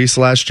 Arvell Reese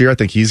last year. I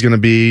think he's going to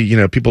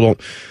be, people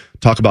don't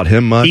talk about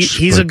him much.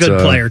 He's a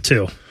good player,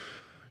 too.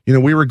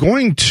 We were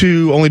going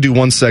to only do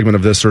one segment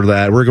of this or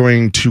that. We're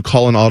going to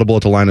call an audible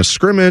at the line of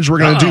scrimmage. We're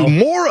going to do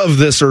more of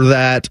this or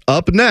that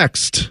up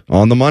next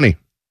on The Money.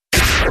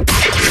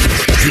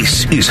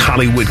 This is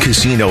Hollywood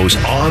Casinos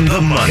On the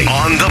Money.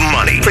 On the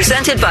Money.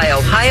 Presented by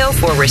Ohio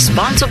for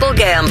Responsible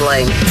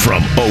Gambling.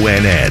 From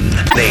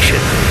ONN Nation.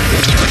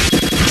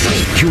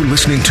 You're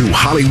listening to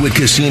Hollywood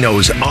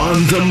Casinos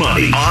On the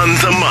Money. On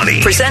the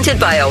Money. Presented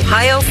by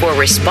Ohio for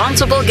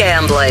Responsible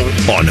Gambling.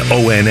 On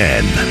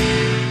ONN.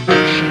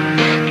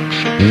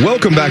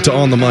 Welcome back to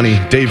On the Money.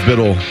 Dave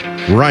Biddle,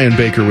 Ryan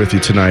Baker with you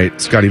tonight.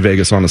 Scotty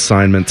Vegas on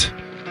assignment.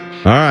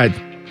 All right,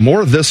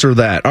 more of this or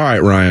that. All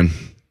right, Ryan.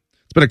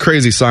 It's been a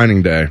crazy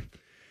signing day.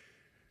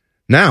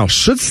 Now,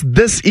 should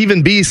this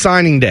even be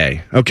signing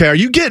day? Okay, are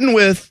you getting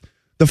with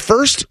the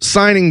first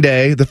signing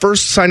day, the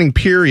first signing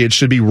period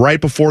should be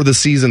right before the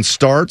season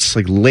starts,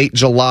 like late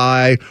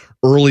July,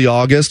 early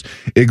August,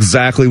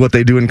 exactly what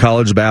they do in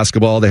college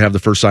basketball. They have the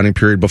first signing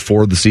period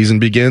before the season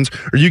begins.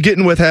 Are you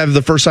getting with have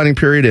the first signing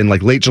period in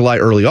like late July,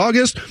 early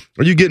August?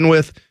 Are you getting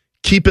with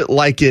keep it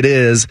like it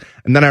is?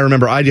 And then I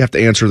remember I have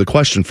to answer the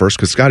question first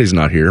because Scotty's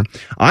not here.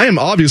 I am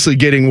obviously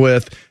getting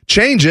with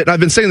change it. And I've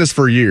been saying this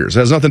for years. It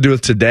has nothing to do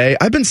with today.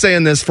 I've been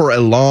saying this for a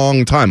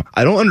long time.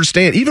 I don't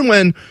understand. Even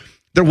when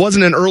there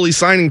wasn't an early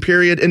signing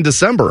period in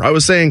December. I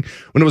was saying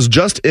when it was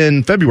just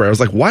in February, I was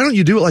like, why don't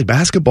you do it like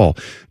basketball?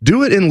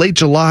 Do it in late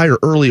July or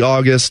early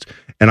August.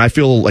 And I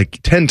feel like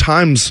 10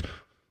 times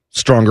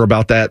stronger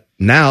about that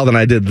now than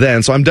I did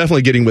then. So I'm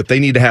definitely getting with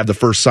they need to have the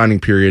first signing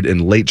period in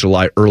late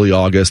July, early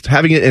August.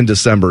 Having it in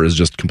December is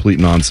just complete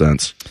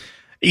nonsense.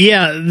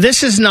 Yeah,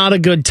 this is not a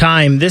good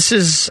time.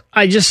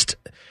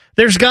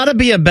 There's got to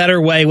be a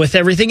better way with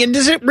everything. And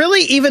does it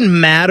really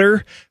even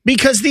matter?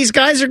 Because these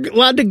guys are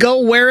allowed to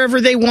go wherever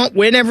they want,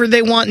 whenever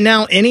they want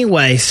now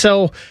anyway.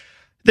 So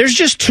there's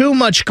just too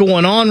much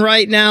going on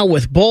right now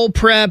with bowl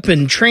prep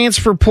and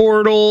transfer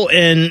portal.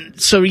 And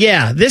so,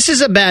 yeah, this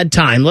is a bad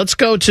time. Let's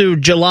go to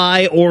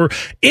July or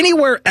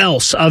anywhere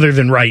else other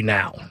than right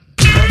now.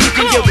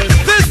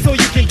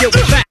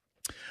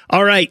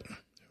 All right.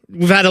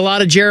 We've had a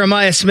lot of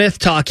Jeremiah Smith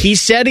talk. He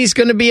said he's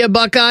going to be a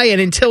Buckeye,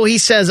 and until he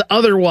says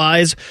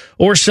otherwise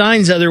or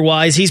signs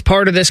otherwise, he's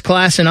part of this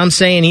class, and I'm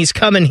saying he's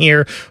coming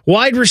here.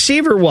 Wide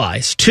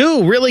receiver-wise,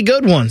 2 really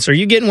good ones. Are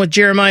you getting with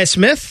Jeremiah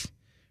Smith?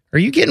 Are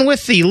you getting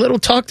with the little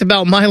talked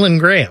about Mylan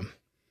Graham?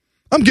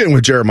 I'm getting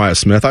with Jeremiah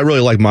Smith. I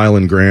really like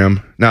Mylan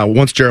Graham. Now,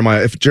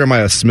 if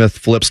Jeremiah Smith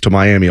flips to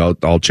Miami,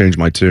 I'll change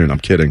my tune. I'm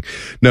kidding.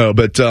 No,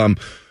 but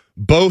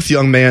both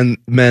young men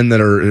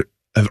that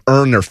have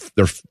earned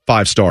their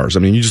 5 stars.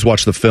 I mean, you just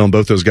watch the film.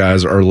 Both those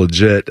guys are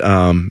legit.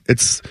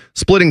 It's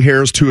splitting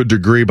hairs to a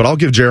degree, but I'll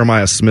give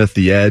Jeremiah Smith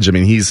the edge. I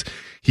mean, he's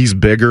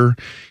bigger.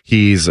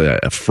 He's a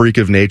freak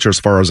of nature as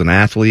far as an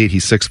athlete.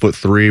 He's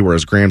 6'3",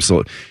 whereas Graham's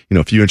a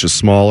few inches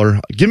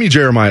smaller. Give me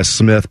Jeremiah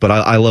Smith, but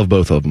I love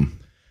both of them.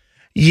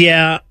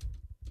 Yeah.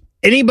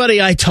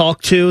 Anybody I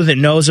talk to that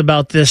knows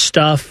about this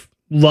stuff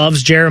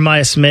loves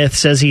Jeremiah Smith,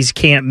 says he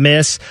can't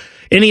miss.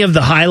 Any of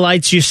the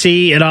highlights you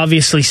see, it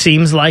obviously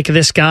seems like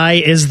this guy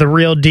is the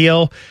real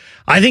deal.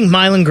 I think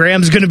Mylan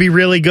Graham's going to be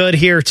really good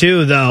here,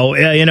 too, though,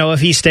 if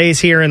he stays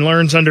here and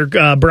learns under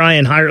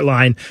Brian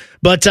Hartline.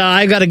 But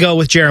I got to go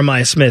with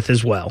Jeremiah Smith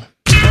as well.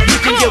 I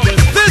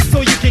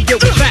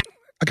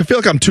can feel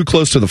like I'm too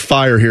close to the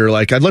fire here.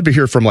 Like, I'd love to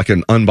hear from like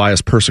an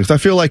unbiased person, because I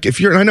feel like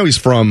I know he's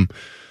from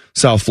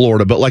South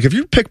Florida, but like if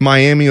you pick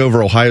Miami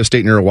over Ohio State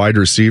and you're a wide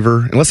receiver,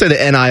 and let's say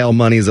the NIL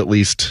money is at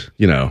least,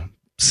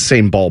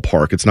 same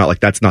ballpark. It's not like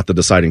that's not the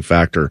deciding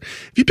factor.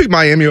 If you pick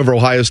Miami over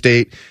Ohio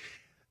State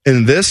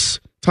in this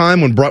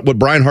time, what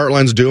Brian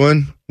Hartline's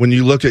doing, when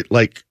you look at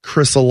like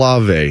Chris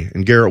Olave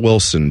and Garrett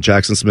Wilson,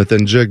 Jackson Smith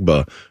and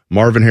Jigba,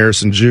 Marvin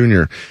Harrison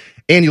Jr.,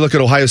 And you look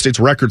at Ohio State's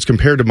records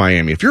compared to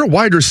Miami. If you're a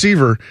wide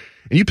receiver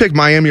and you pick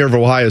Miami over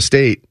Ohio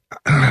State,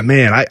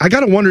 man, I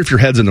got to wonder if your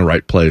head's in the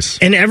right place.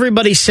 And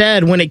everybody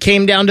said when it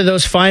came down to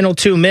those final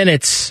 2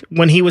 minutes,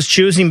 when he was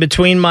choosing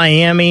between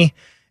Miami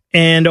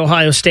and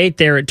Ohio State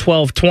there at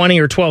 12:20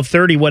 or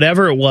 12:30,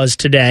 whatever it was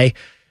today,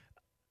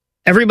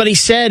 everybody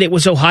said it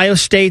was Ohio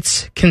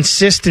State's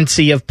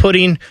consistency of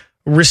putting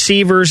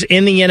receivers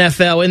in the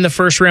NFL in the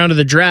first round of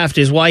the draft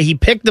is why he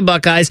picked the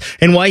Buckeyes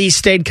and why he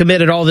stayed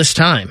committed all this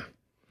time.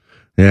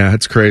 Yeah,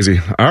 it's crazy.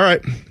 All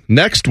right,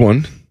 next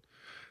one.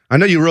 I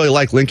know you really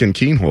like Lincoln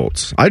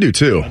Kienholz. I do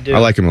too. I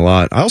like him a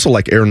lot. I also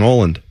like Aaron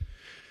Noland.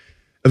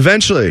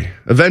 Eventually,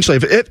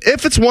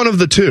 if it's one of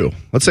the two,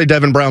 let's say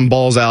Devin Brown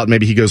balls out,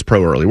 maybe he goes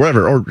pro early,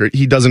 whatever, or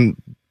he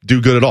doesn't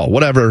do good at all,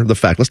 whatever the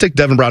fact. Let's take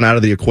Devin Brown out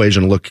of the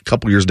equation and look a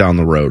couple years down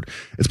the road.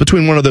 It's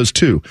between one of those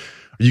two.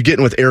 Are you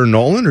getting with Aaron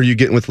Noland or are you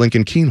getting with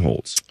Lincoln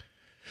Kienholz?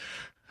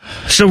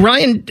 So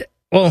Ryan,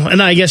 well,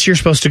 and I guess you're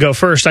supposed to go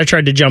first. I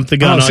tried to jump the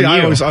gun on you.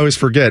 I always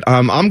forget.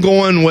 I'm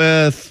going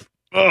with,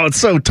 it's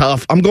so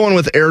tough. I'm going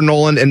with Aaron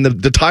Noland, and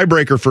the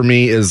tiebreaker for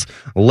me is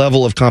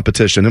level of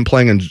competition. Him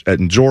playing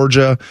in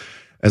Georgia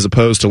as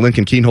opposed to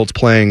Lincoln Kienholz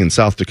playing in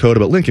South Dakota.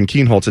 But Lincoln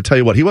Kienholz, I tell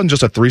you what, he wasn't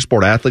just a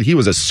three-sport athlete. He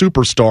was a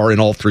superstar in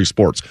all three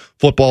sports.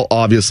 Football,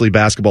 obviously,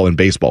 basketball, and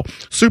baseball.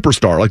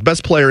 Superstar, like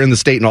best player in the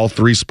state in all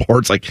three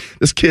sports. Like,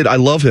 this kid, I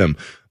love him.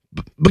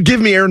 But give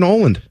me Aaron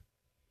Noland.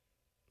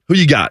 Who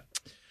you got?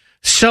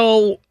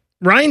 So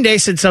Ryan Day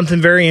said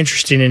something very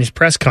interesting in his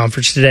press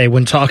conference today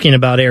when talking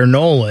about Aaron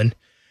Noland.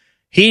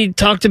 He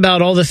talked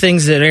about all the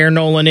things that Aaron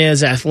Noland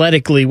is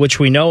athletically, which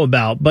we know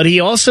about, but he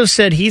also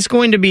said he's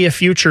going to be a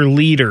future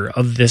leader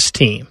of this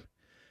team.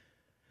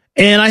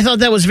 And I thought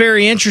that was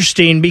very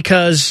interesting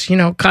because,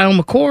 Kyle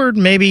McCord,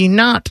 maybe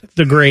not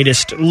the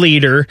greatest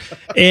leader,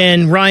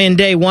 and Ryan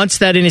Day wants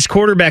that in his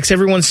quarterbacks.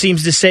 Everyone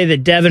seems to say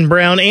that Devin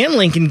Brown and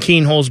Lincoln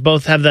Kienholz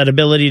both have that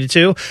ability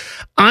to.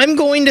 I'm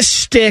going to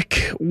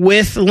stick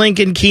with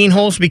Lincoln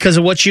Kienholz because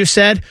of what you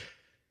said.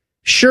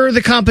 Sure,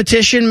 the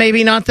competition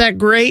maybe not that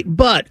great,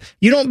 but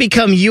you don't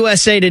become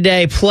USA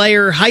Today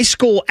player, high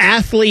school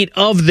athlete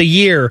of the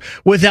year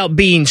without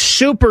being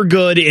super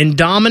good and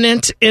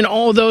dominant in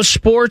all those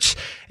sports.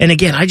 And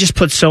again, I just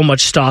put so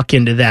much stock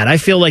into that. I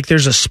feel like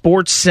there's a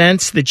sports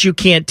sense that you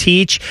can't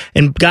teach,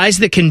 and guys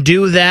that can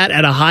do that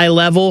at a high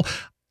level,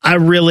 I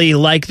really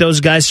like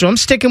those guys. So I'm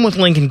sticking with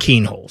Lincoln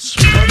Kienholz.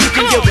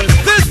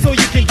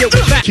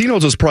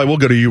 Kienholz is probably, we'll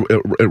go to you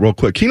real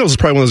quick. Kienholz is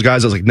probably one of those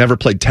guys that's like never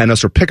played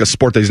tennis or pick a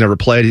sport that he's never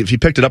played. If he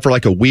picked it up for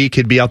like a week,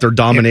 he'd be out there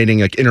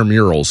dominating like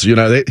intramurals.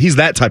 He's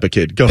that type of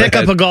kid. Pick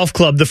up a golf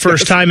club the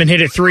first time and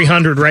hit it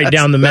 300 right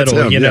down the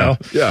middle, him,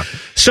 Yeah.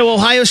 So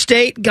Ohio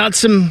State got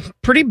some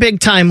pretty big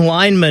time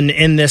linemen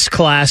in this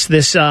class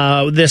this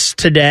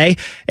today,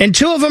 and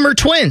two of them are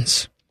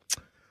twins.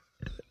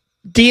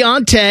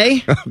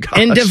 Deontay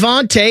and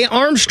Devontae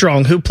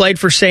Armstrong, who played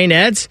for St.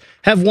 Ed's,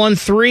 have won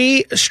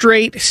 3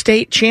 straight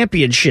state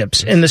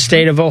championships in the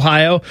state of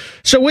Ohio.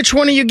 So which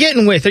one are you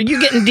getting with? Are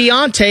you getting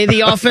Deontay,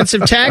 the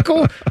offensive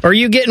tackle, or are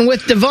you getting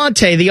with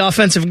Devontae, the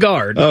offensive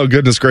guard? Oh,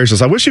 goodness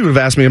gracious. I wish you would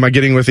have asked me, am I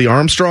getting with the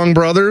Armstrong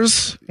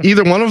brothers,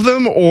 either one of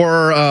them,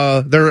 or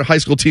their high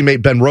school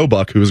teammate Ben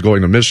Roebuck, who was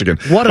going to Michigan.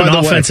 What an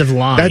offensive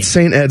line. That's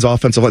St. Ed's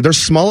offensive line. Their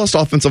smallest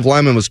offensive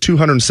lineman was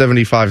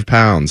 275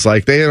 pounds.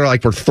 Like, they are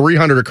like, we're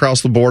 300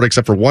 across the board,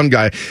 except for one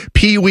guy,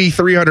 Pee-wee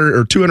 300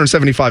 or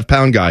 275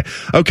 pound guy.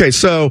 Okay,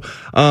 so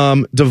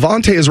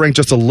Devontae is ranked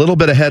just a little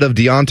bit ahead of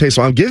Deontay,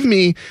 so give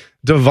me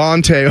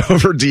Devontae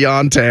over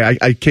Deontay.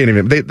 I can't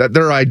even.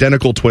 They're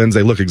identical twins.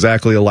 They look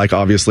exactly alike.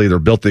 Obviously, they're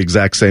built the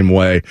exact same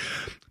way.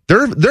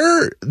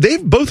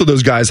 Both of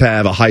those guys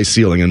have a high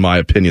ceiling, in my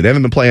opinion. They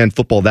haven't been playing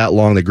football that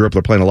long. They grew up.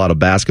 They're playing a lot of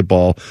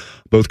basketball.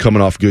 Both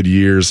coming off good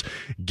years.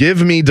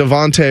 Give me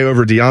Devontae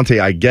over Deontay,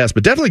 I guess,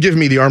 but definitely give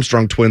me the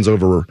Armstrong twins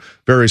over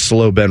very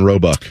slow Ben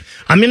Roebuck.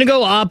 I'm going to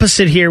go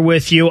opposite here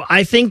with you.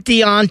 I think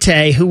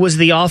Deontay, who was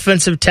the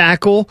offensive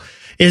tackle,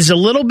 is a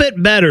little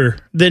bit better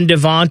than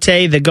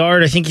Devontae, the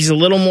guard. I think he's a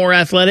little more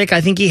athletic. I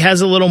think he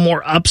has a little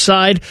more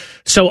upside.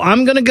 So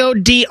I'm going to go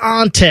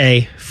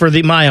Deontay for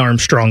my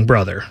Armstrong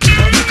brother.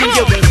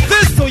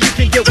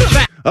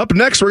 Up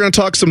next, we're going to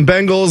talk some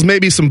Bengals,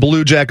 maybe some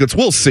Blue Jackets.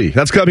 We'll see.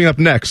 That's coming up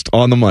next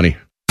on The Money.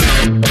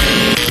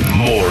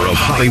 More of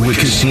Hollywood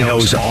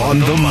Casinos on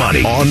the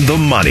money. On the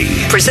money.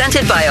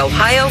 Presented by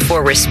Ohio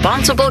for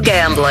Responsible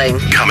Gambling.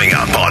 Coming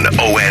up on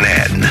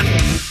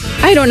ONN.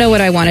 I don't know what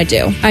I want to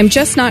do. I'm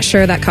just not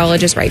sure that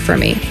college is right for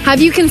me.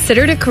 Have you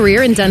considered a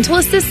career in dental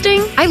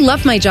assisting? I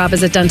love my job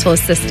as a dental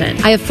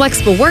assistant. I have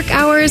flexible work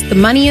hours, the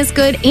money is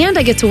good, and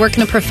I get to work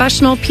in a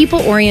professional,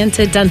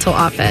 people-oriented dental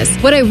office.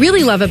 What I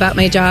really love about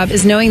my job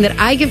is knowing that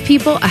I give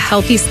people a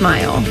healthy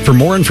smile. For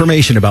more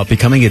information about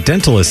becoming a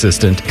dental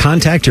assistant,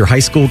 contact your high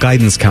school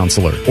guidance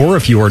counselor. Or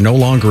if you are no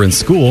longer in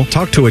school,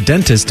 talk to a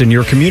dentist in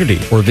your community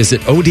or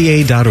visit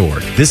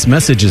ODA.org. This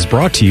message is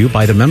brought to you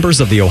by the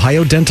members of the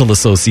Ohio Dental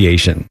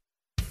Association.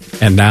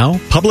 And now,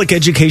 Public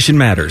Education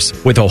Matters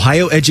with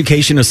Ohio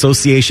Education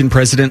Association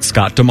President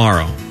Scott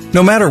Damaro.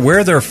 No matter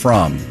where they're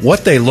from,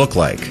 what they look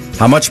like,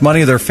 how much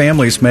money their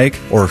families make,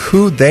 or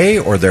who they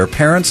or their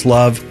parents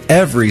love,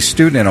 every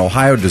student in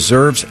Ohio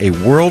deserves a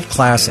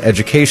world-class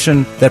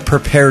education that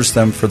prepares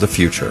them for the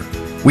future.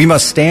 We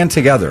must stand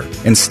together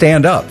and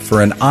stand up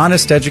for an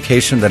honest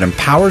education that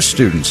empowers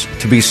students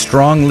to be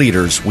strong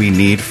leaders we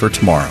need for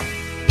tomorrow.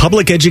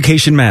 Public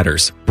Education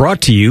Matters,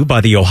 brought to you by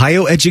the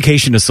Ohio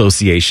Education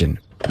Association.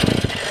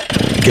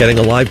 Getting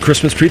a live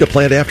Christmas tree to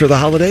plant after the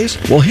holidays?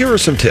 Well, here are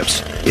some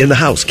tips. In the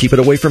house, keep it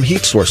away from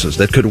heat sources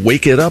that could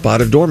wake it up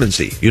out of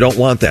dormancy. You don't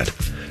want that.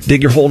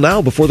 Dig your hole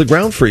now before the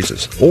ground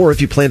freezes. Or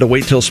if you plan to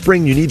wait till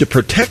spring, you need to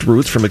protect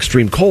roots from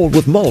extreme cold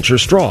with mulch or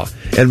straw.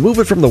 And move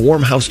it from the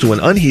warm house to an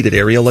unheated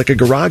area like a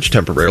garage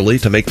temporarily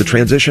to make the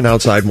transition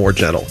outside more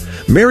gentle.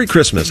 Merry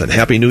Christmas and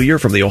Happy New Year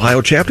from the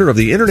Ohio chapter of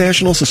the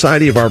International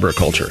Society of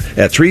Arboriculture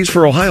at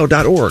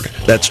treesforohio.org.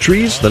 That's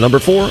trees, the number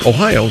 4,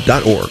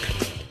 ohio.org.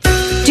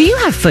 Do you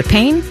have foot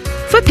pain?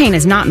 Foot pain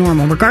is not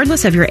normal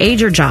regardless of your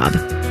age or job.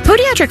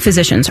 Podiatric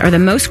physicians are the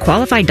most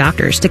qualified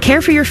doctors to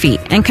care for your feet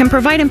and can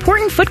provide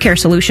important foot care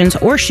solutions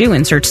or shoe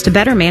inserts to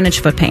better manage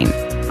foot pain.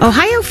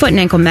 Ohio Foot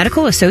and Ankle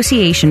Medical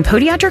Association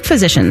podiatric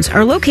physicians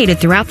are located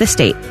throughout the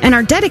state and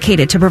are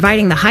dedicated to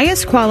providing the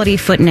highest quality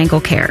foot and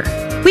ankle care.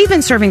 We've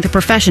been serving the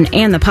profession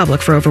and the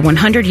public for over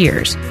 100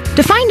 years.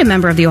 To find a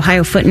member of the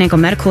Ohio Foot and Ankle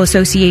Medical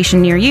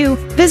Association near you,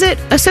 visit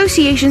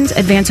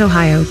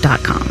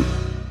associationsadvanceohio.com.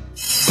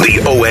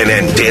 The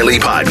ONN Daily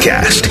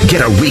Podcast.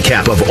 Get a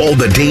recap of all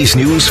the day's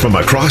news from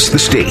across the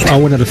state.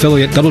 ONN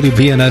affiliate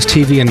WBNS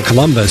TV in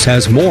Columbus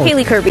has more.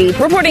 Haley Kirby,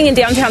 reporting in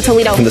downtown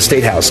Toledo. From the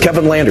State House,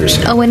 Kevin Landers.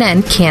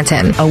 ONN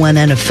Canton.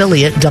 ONN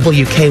affiliate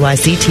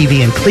WKYC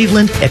TV in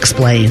Cleveland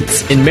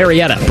explains. In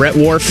Marietta, Brett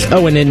Wharf,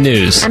 ONN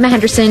News. Emma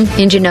Henderson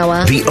in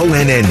Genoa. The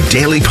ONN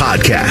Daily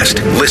Podcast.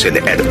 Listen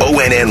at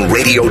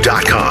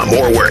ONNradio.com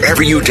or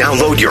wherever you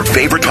download your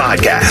favorite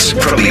podcasts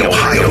from the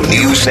Ohio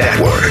News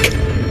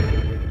Network.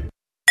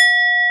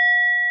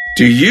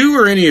 Do you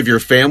or any of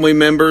your family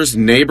members,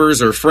 neighbors,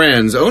 or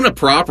friends own a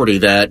property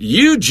that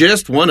you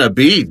just want to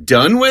be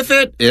done with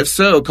it? If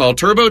so, call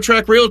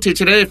TurboTrack Realty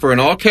today for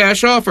an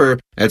all-cash offer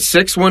at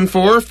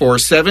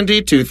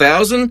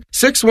 614-470-2000,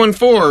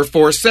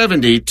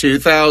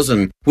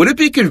 614-470-2000. Would it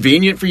be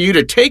convenient for you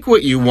to take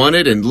what you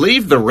wanted and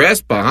leave the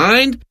rest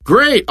behind?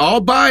 Great,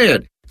 I'll buy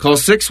it. Call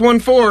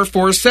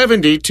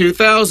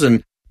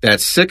 614-470-2000.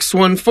 That's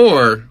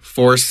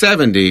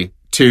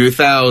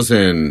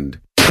 614-470-2000.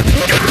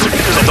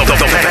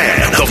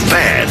 The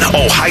Fan,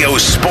 Ohio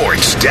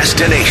sports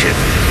destination.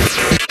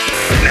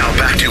 Now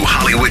back to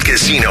Hollywood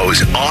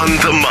Casinos on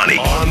the money.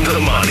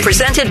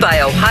 Presented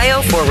by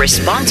Ohio for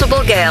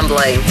Responsible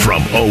Gambling.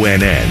 From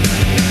ONN.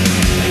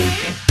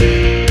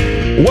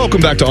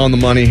 Welcome back to On the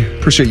Money.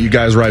 Appreciate you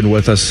guys riding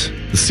with us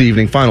this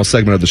evening. Final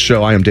segment of the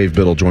show. I am Dave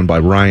Biddle, joined by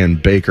Ryan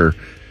Baker.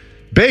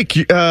 Bake,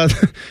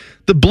 the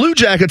Blue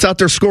Jackets out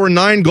there scoring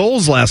 9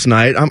 goals last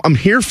night. I'm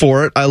here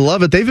for it. I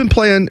love it. They've been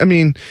playing,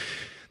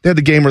 they had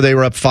the game where they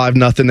were up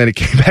 5-0, then it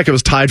came back, it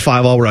was tied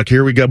 5-all. We're like,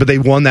 here we go. But they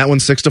won that one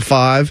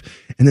 6-5.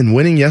 And then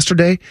winning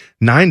yesterday,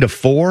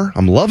 9-4.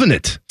 I'm loving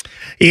it.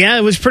 Yeah,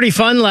 it was pretty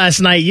fun last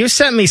night. You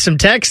sent me some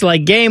text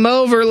like, game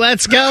over,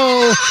 let's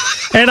go.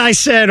 And I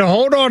said,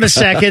 hold on a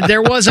second.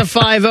 There was a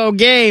 5-0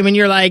 game. And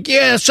you're like,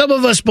 yeah, some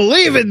of us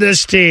believe in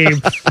this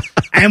team.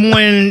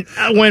 And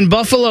when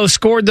Buffalo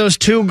scored those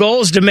 2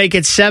 goals to make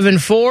it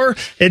 7-4,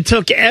 it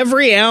took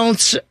every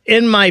ounce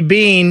in my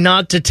being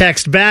not to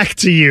text back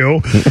to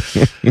you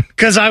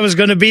because I was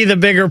going to be the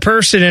bigger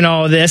person in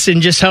all of this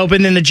and just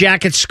hoping. Then the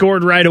Jackets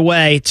scored right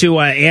away to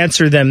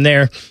answer them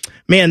there.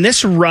 Man,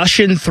 this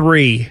Russian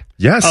 3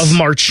 of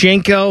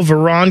Marchenko,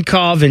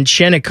 Voronkov, and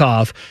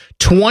Chinnikov,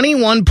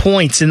 21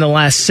 points in the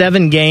last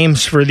 7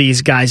 games for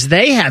these guys.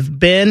 They have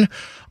been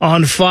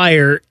on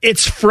fire.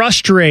 It's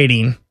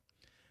frustrating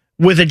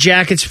with a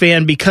Jackets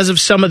fan because of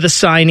some of the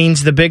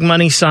signings, the big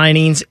money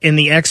signings, and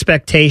the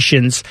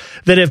expectations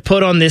that have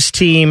put on this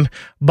team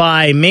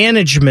by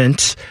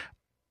management.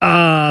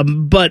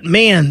 But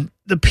man,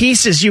 the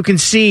pieces you can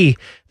see,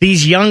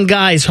 these young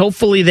guys,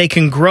 hopefully they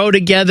can grow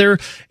together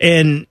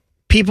and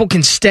people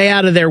can stay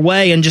out of their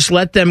way and just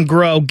let them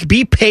grow.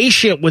 Be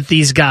patient with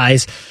these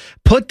guys.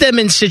 Put them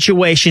in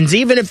situations,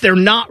 even if they're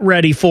not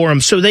ready for them,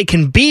 so they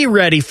can be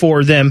ready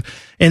for them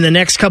in the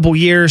next couple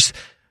years.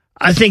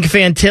 I think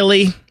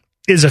Fantilli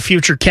is a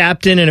future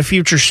captain and a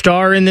future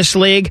star in this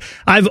league.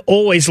 I've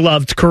always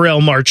loved Kirill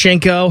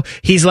Marchenko.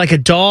 He's like a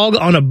dog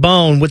on a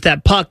bone with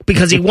that puck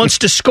because he wants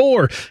to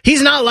score.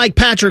 He's not like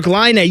Patrick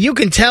Laine. You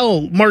can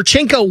tell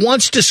Marchenko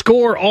wants to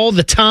score all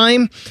the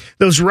time.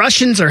 Those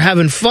Russians are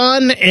having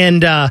fun,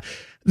 and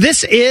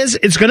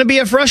it's going to be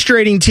a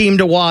frustrating team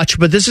to watch,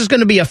 but this is going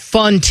to be a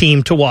fun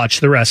team to watch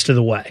the rest of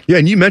the way. Yeah,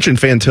 and you mentioned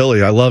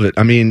Fantilli. I love it.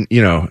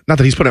 Not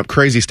that he's putting up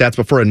crazy stats,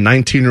 but for a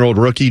 19-year-old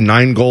rookie,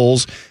 9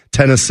 goals,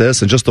 10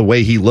 assists, and just the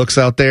way he looks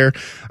out there.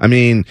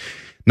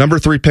 Number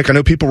 3 pick. I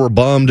know people were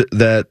bummed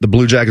that the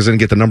Blue Jackets didn't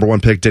get the number 1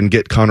 pick, didn't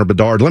get Connor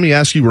Bedard. Let me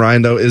ask you,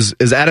 Ryan, though, is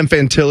Adam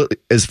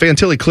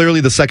Fantilli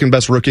clearly the second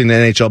best rookie in the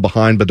NHL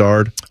behind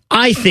Bedard?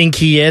 I think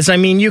he is. I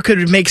mean, you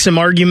could make some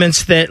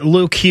arguments that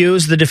Luke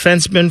Hughes, the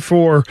defenseman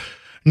for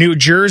New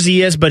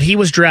Jersey, is, but he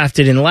was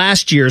drafted in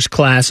last year's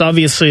class.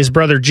 Obviously, his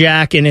brother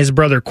Jack and his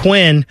brother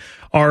Quinn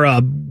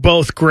are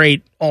both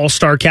great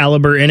all-star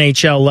caliber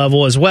NHL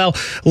level as well.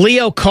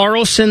 Leo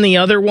Carlsson, the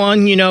other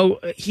one,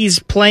 he's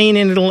playing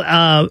in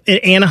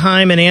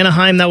Anaheim, and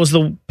Anaheim, that was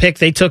the pick.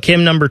 They took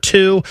him number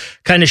 2,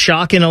 kind of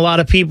shocking a lot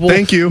of people.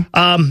 Thank you.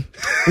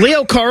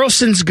 Leo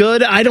Carlsson's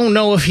good. I don't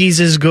know if he's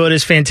as good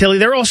as Fantilli.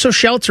 They're also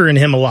sheltering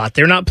him a lot.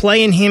 They're not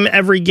playing him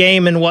every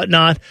game and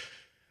whatnot.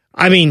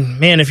 I mean,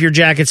 man, if you're a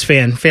Jackets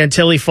fan,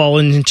 Fantilli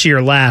falling into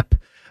your lap,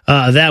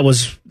 that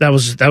was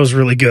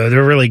really good.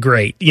 They're really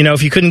great.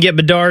 If you couldn't get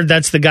Bedard,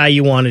 that's the guy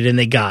you wanted, and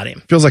they got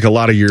him. Feels like a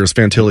lot of years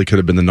Fantilli could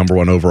have been the number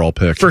 1 overall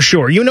pick. For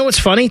sure. You know what's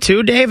funny,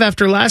 too, Dave,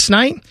 after last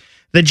night?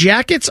 The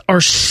Jackets are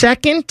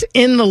second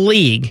in the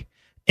league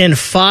in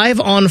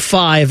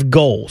 5-on-5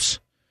 goals.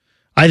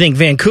 I think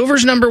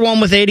Vancouver's number 1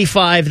 with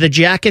 85. The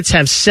Jackets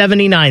have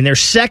 79. They're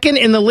second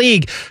in the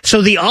league.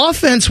 So the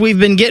offense we've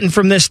been getting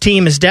from this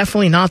team is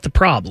definitely not the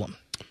problem.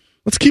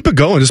 Let's keep it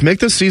going. Just make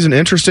this season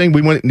interesting.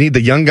 We need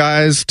the young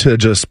guys to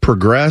just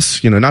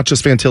progress, not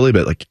just Fantilli,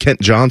 but like Kent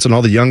Johnson,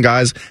 all the young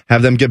guys,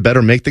 have them get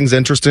better, make things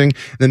interesting.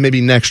 And then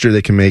maybe next year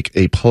they can make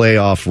a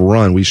playoff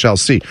run. We shall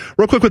see.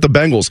 Real quick with the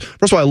Bengals.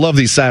 First of all, I love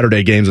these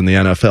Saturday games in the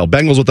NFL.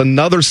 Bengals with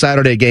another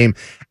Saturday game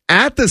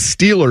at the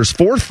Steelers,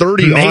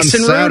 4:30 on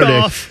Saturday.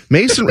 Rudolph.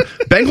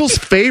 Bengals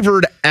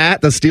favored at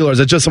the Steelers.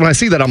 It just, when I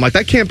see that, I'm like,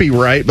 that can't be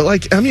right.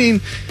 But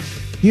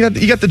you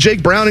got the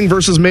Jake Browning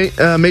versus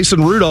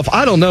Mason Rudolph.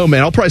 I don't know,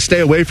 man. I'll probably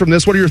stay away from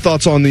this. What are your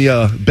thoughts on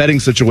the betting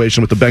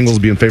situation with the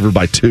Bengals being favored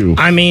by 2?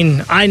 I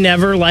mean, I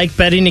never like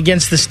betting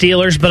against the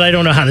Steelers, but I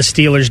don't know how the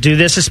Steelers do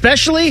this,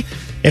 especially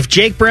if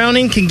Jake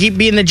Browning can keep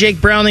being the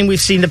Jake Browning we've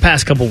seen the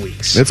past couple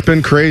weeks. It's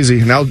been crazy.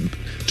 Now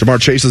Jamar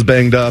Chase is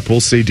banged up. We'll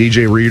see.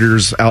 DJ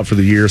Reader's out for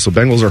the year, so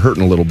Bengals are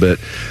hurting a little bit.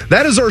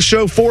 That is our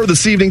show for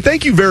this evening.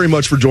 Thank you very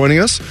much for joining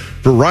us.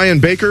 For Ryan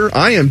Baker,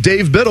 I am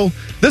Dave Biddle.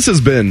 This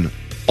has been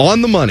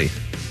On the Money.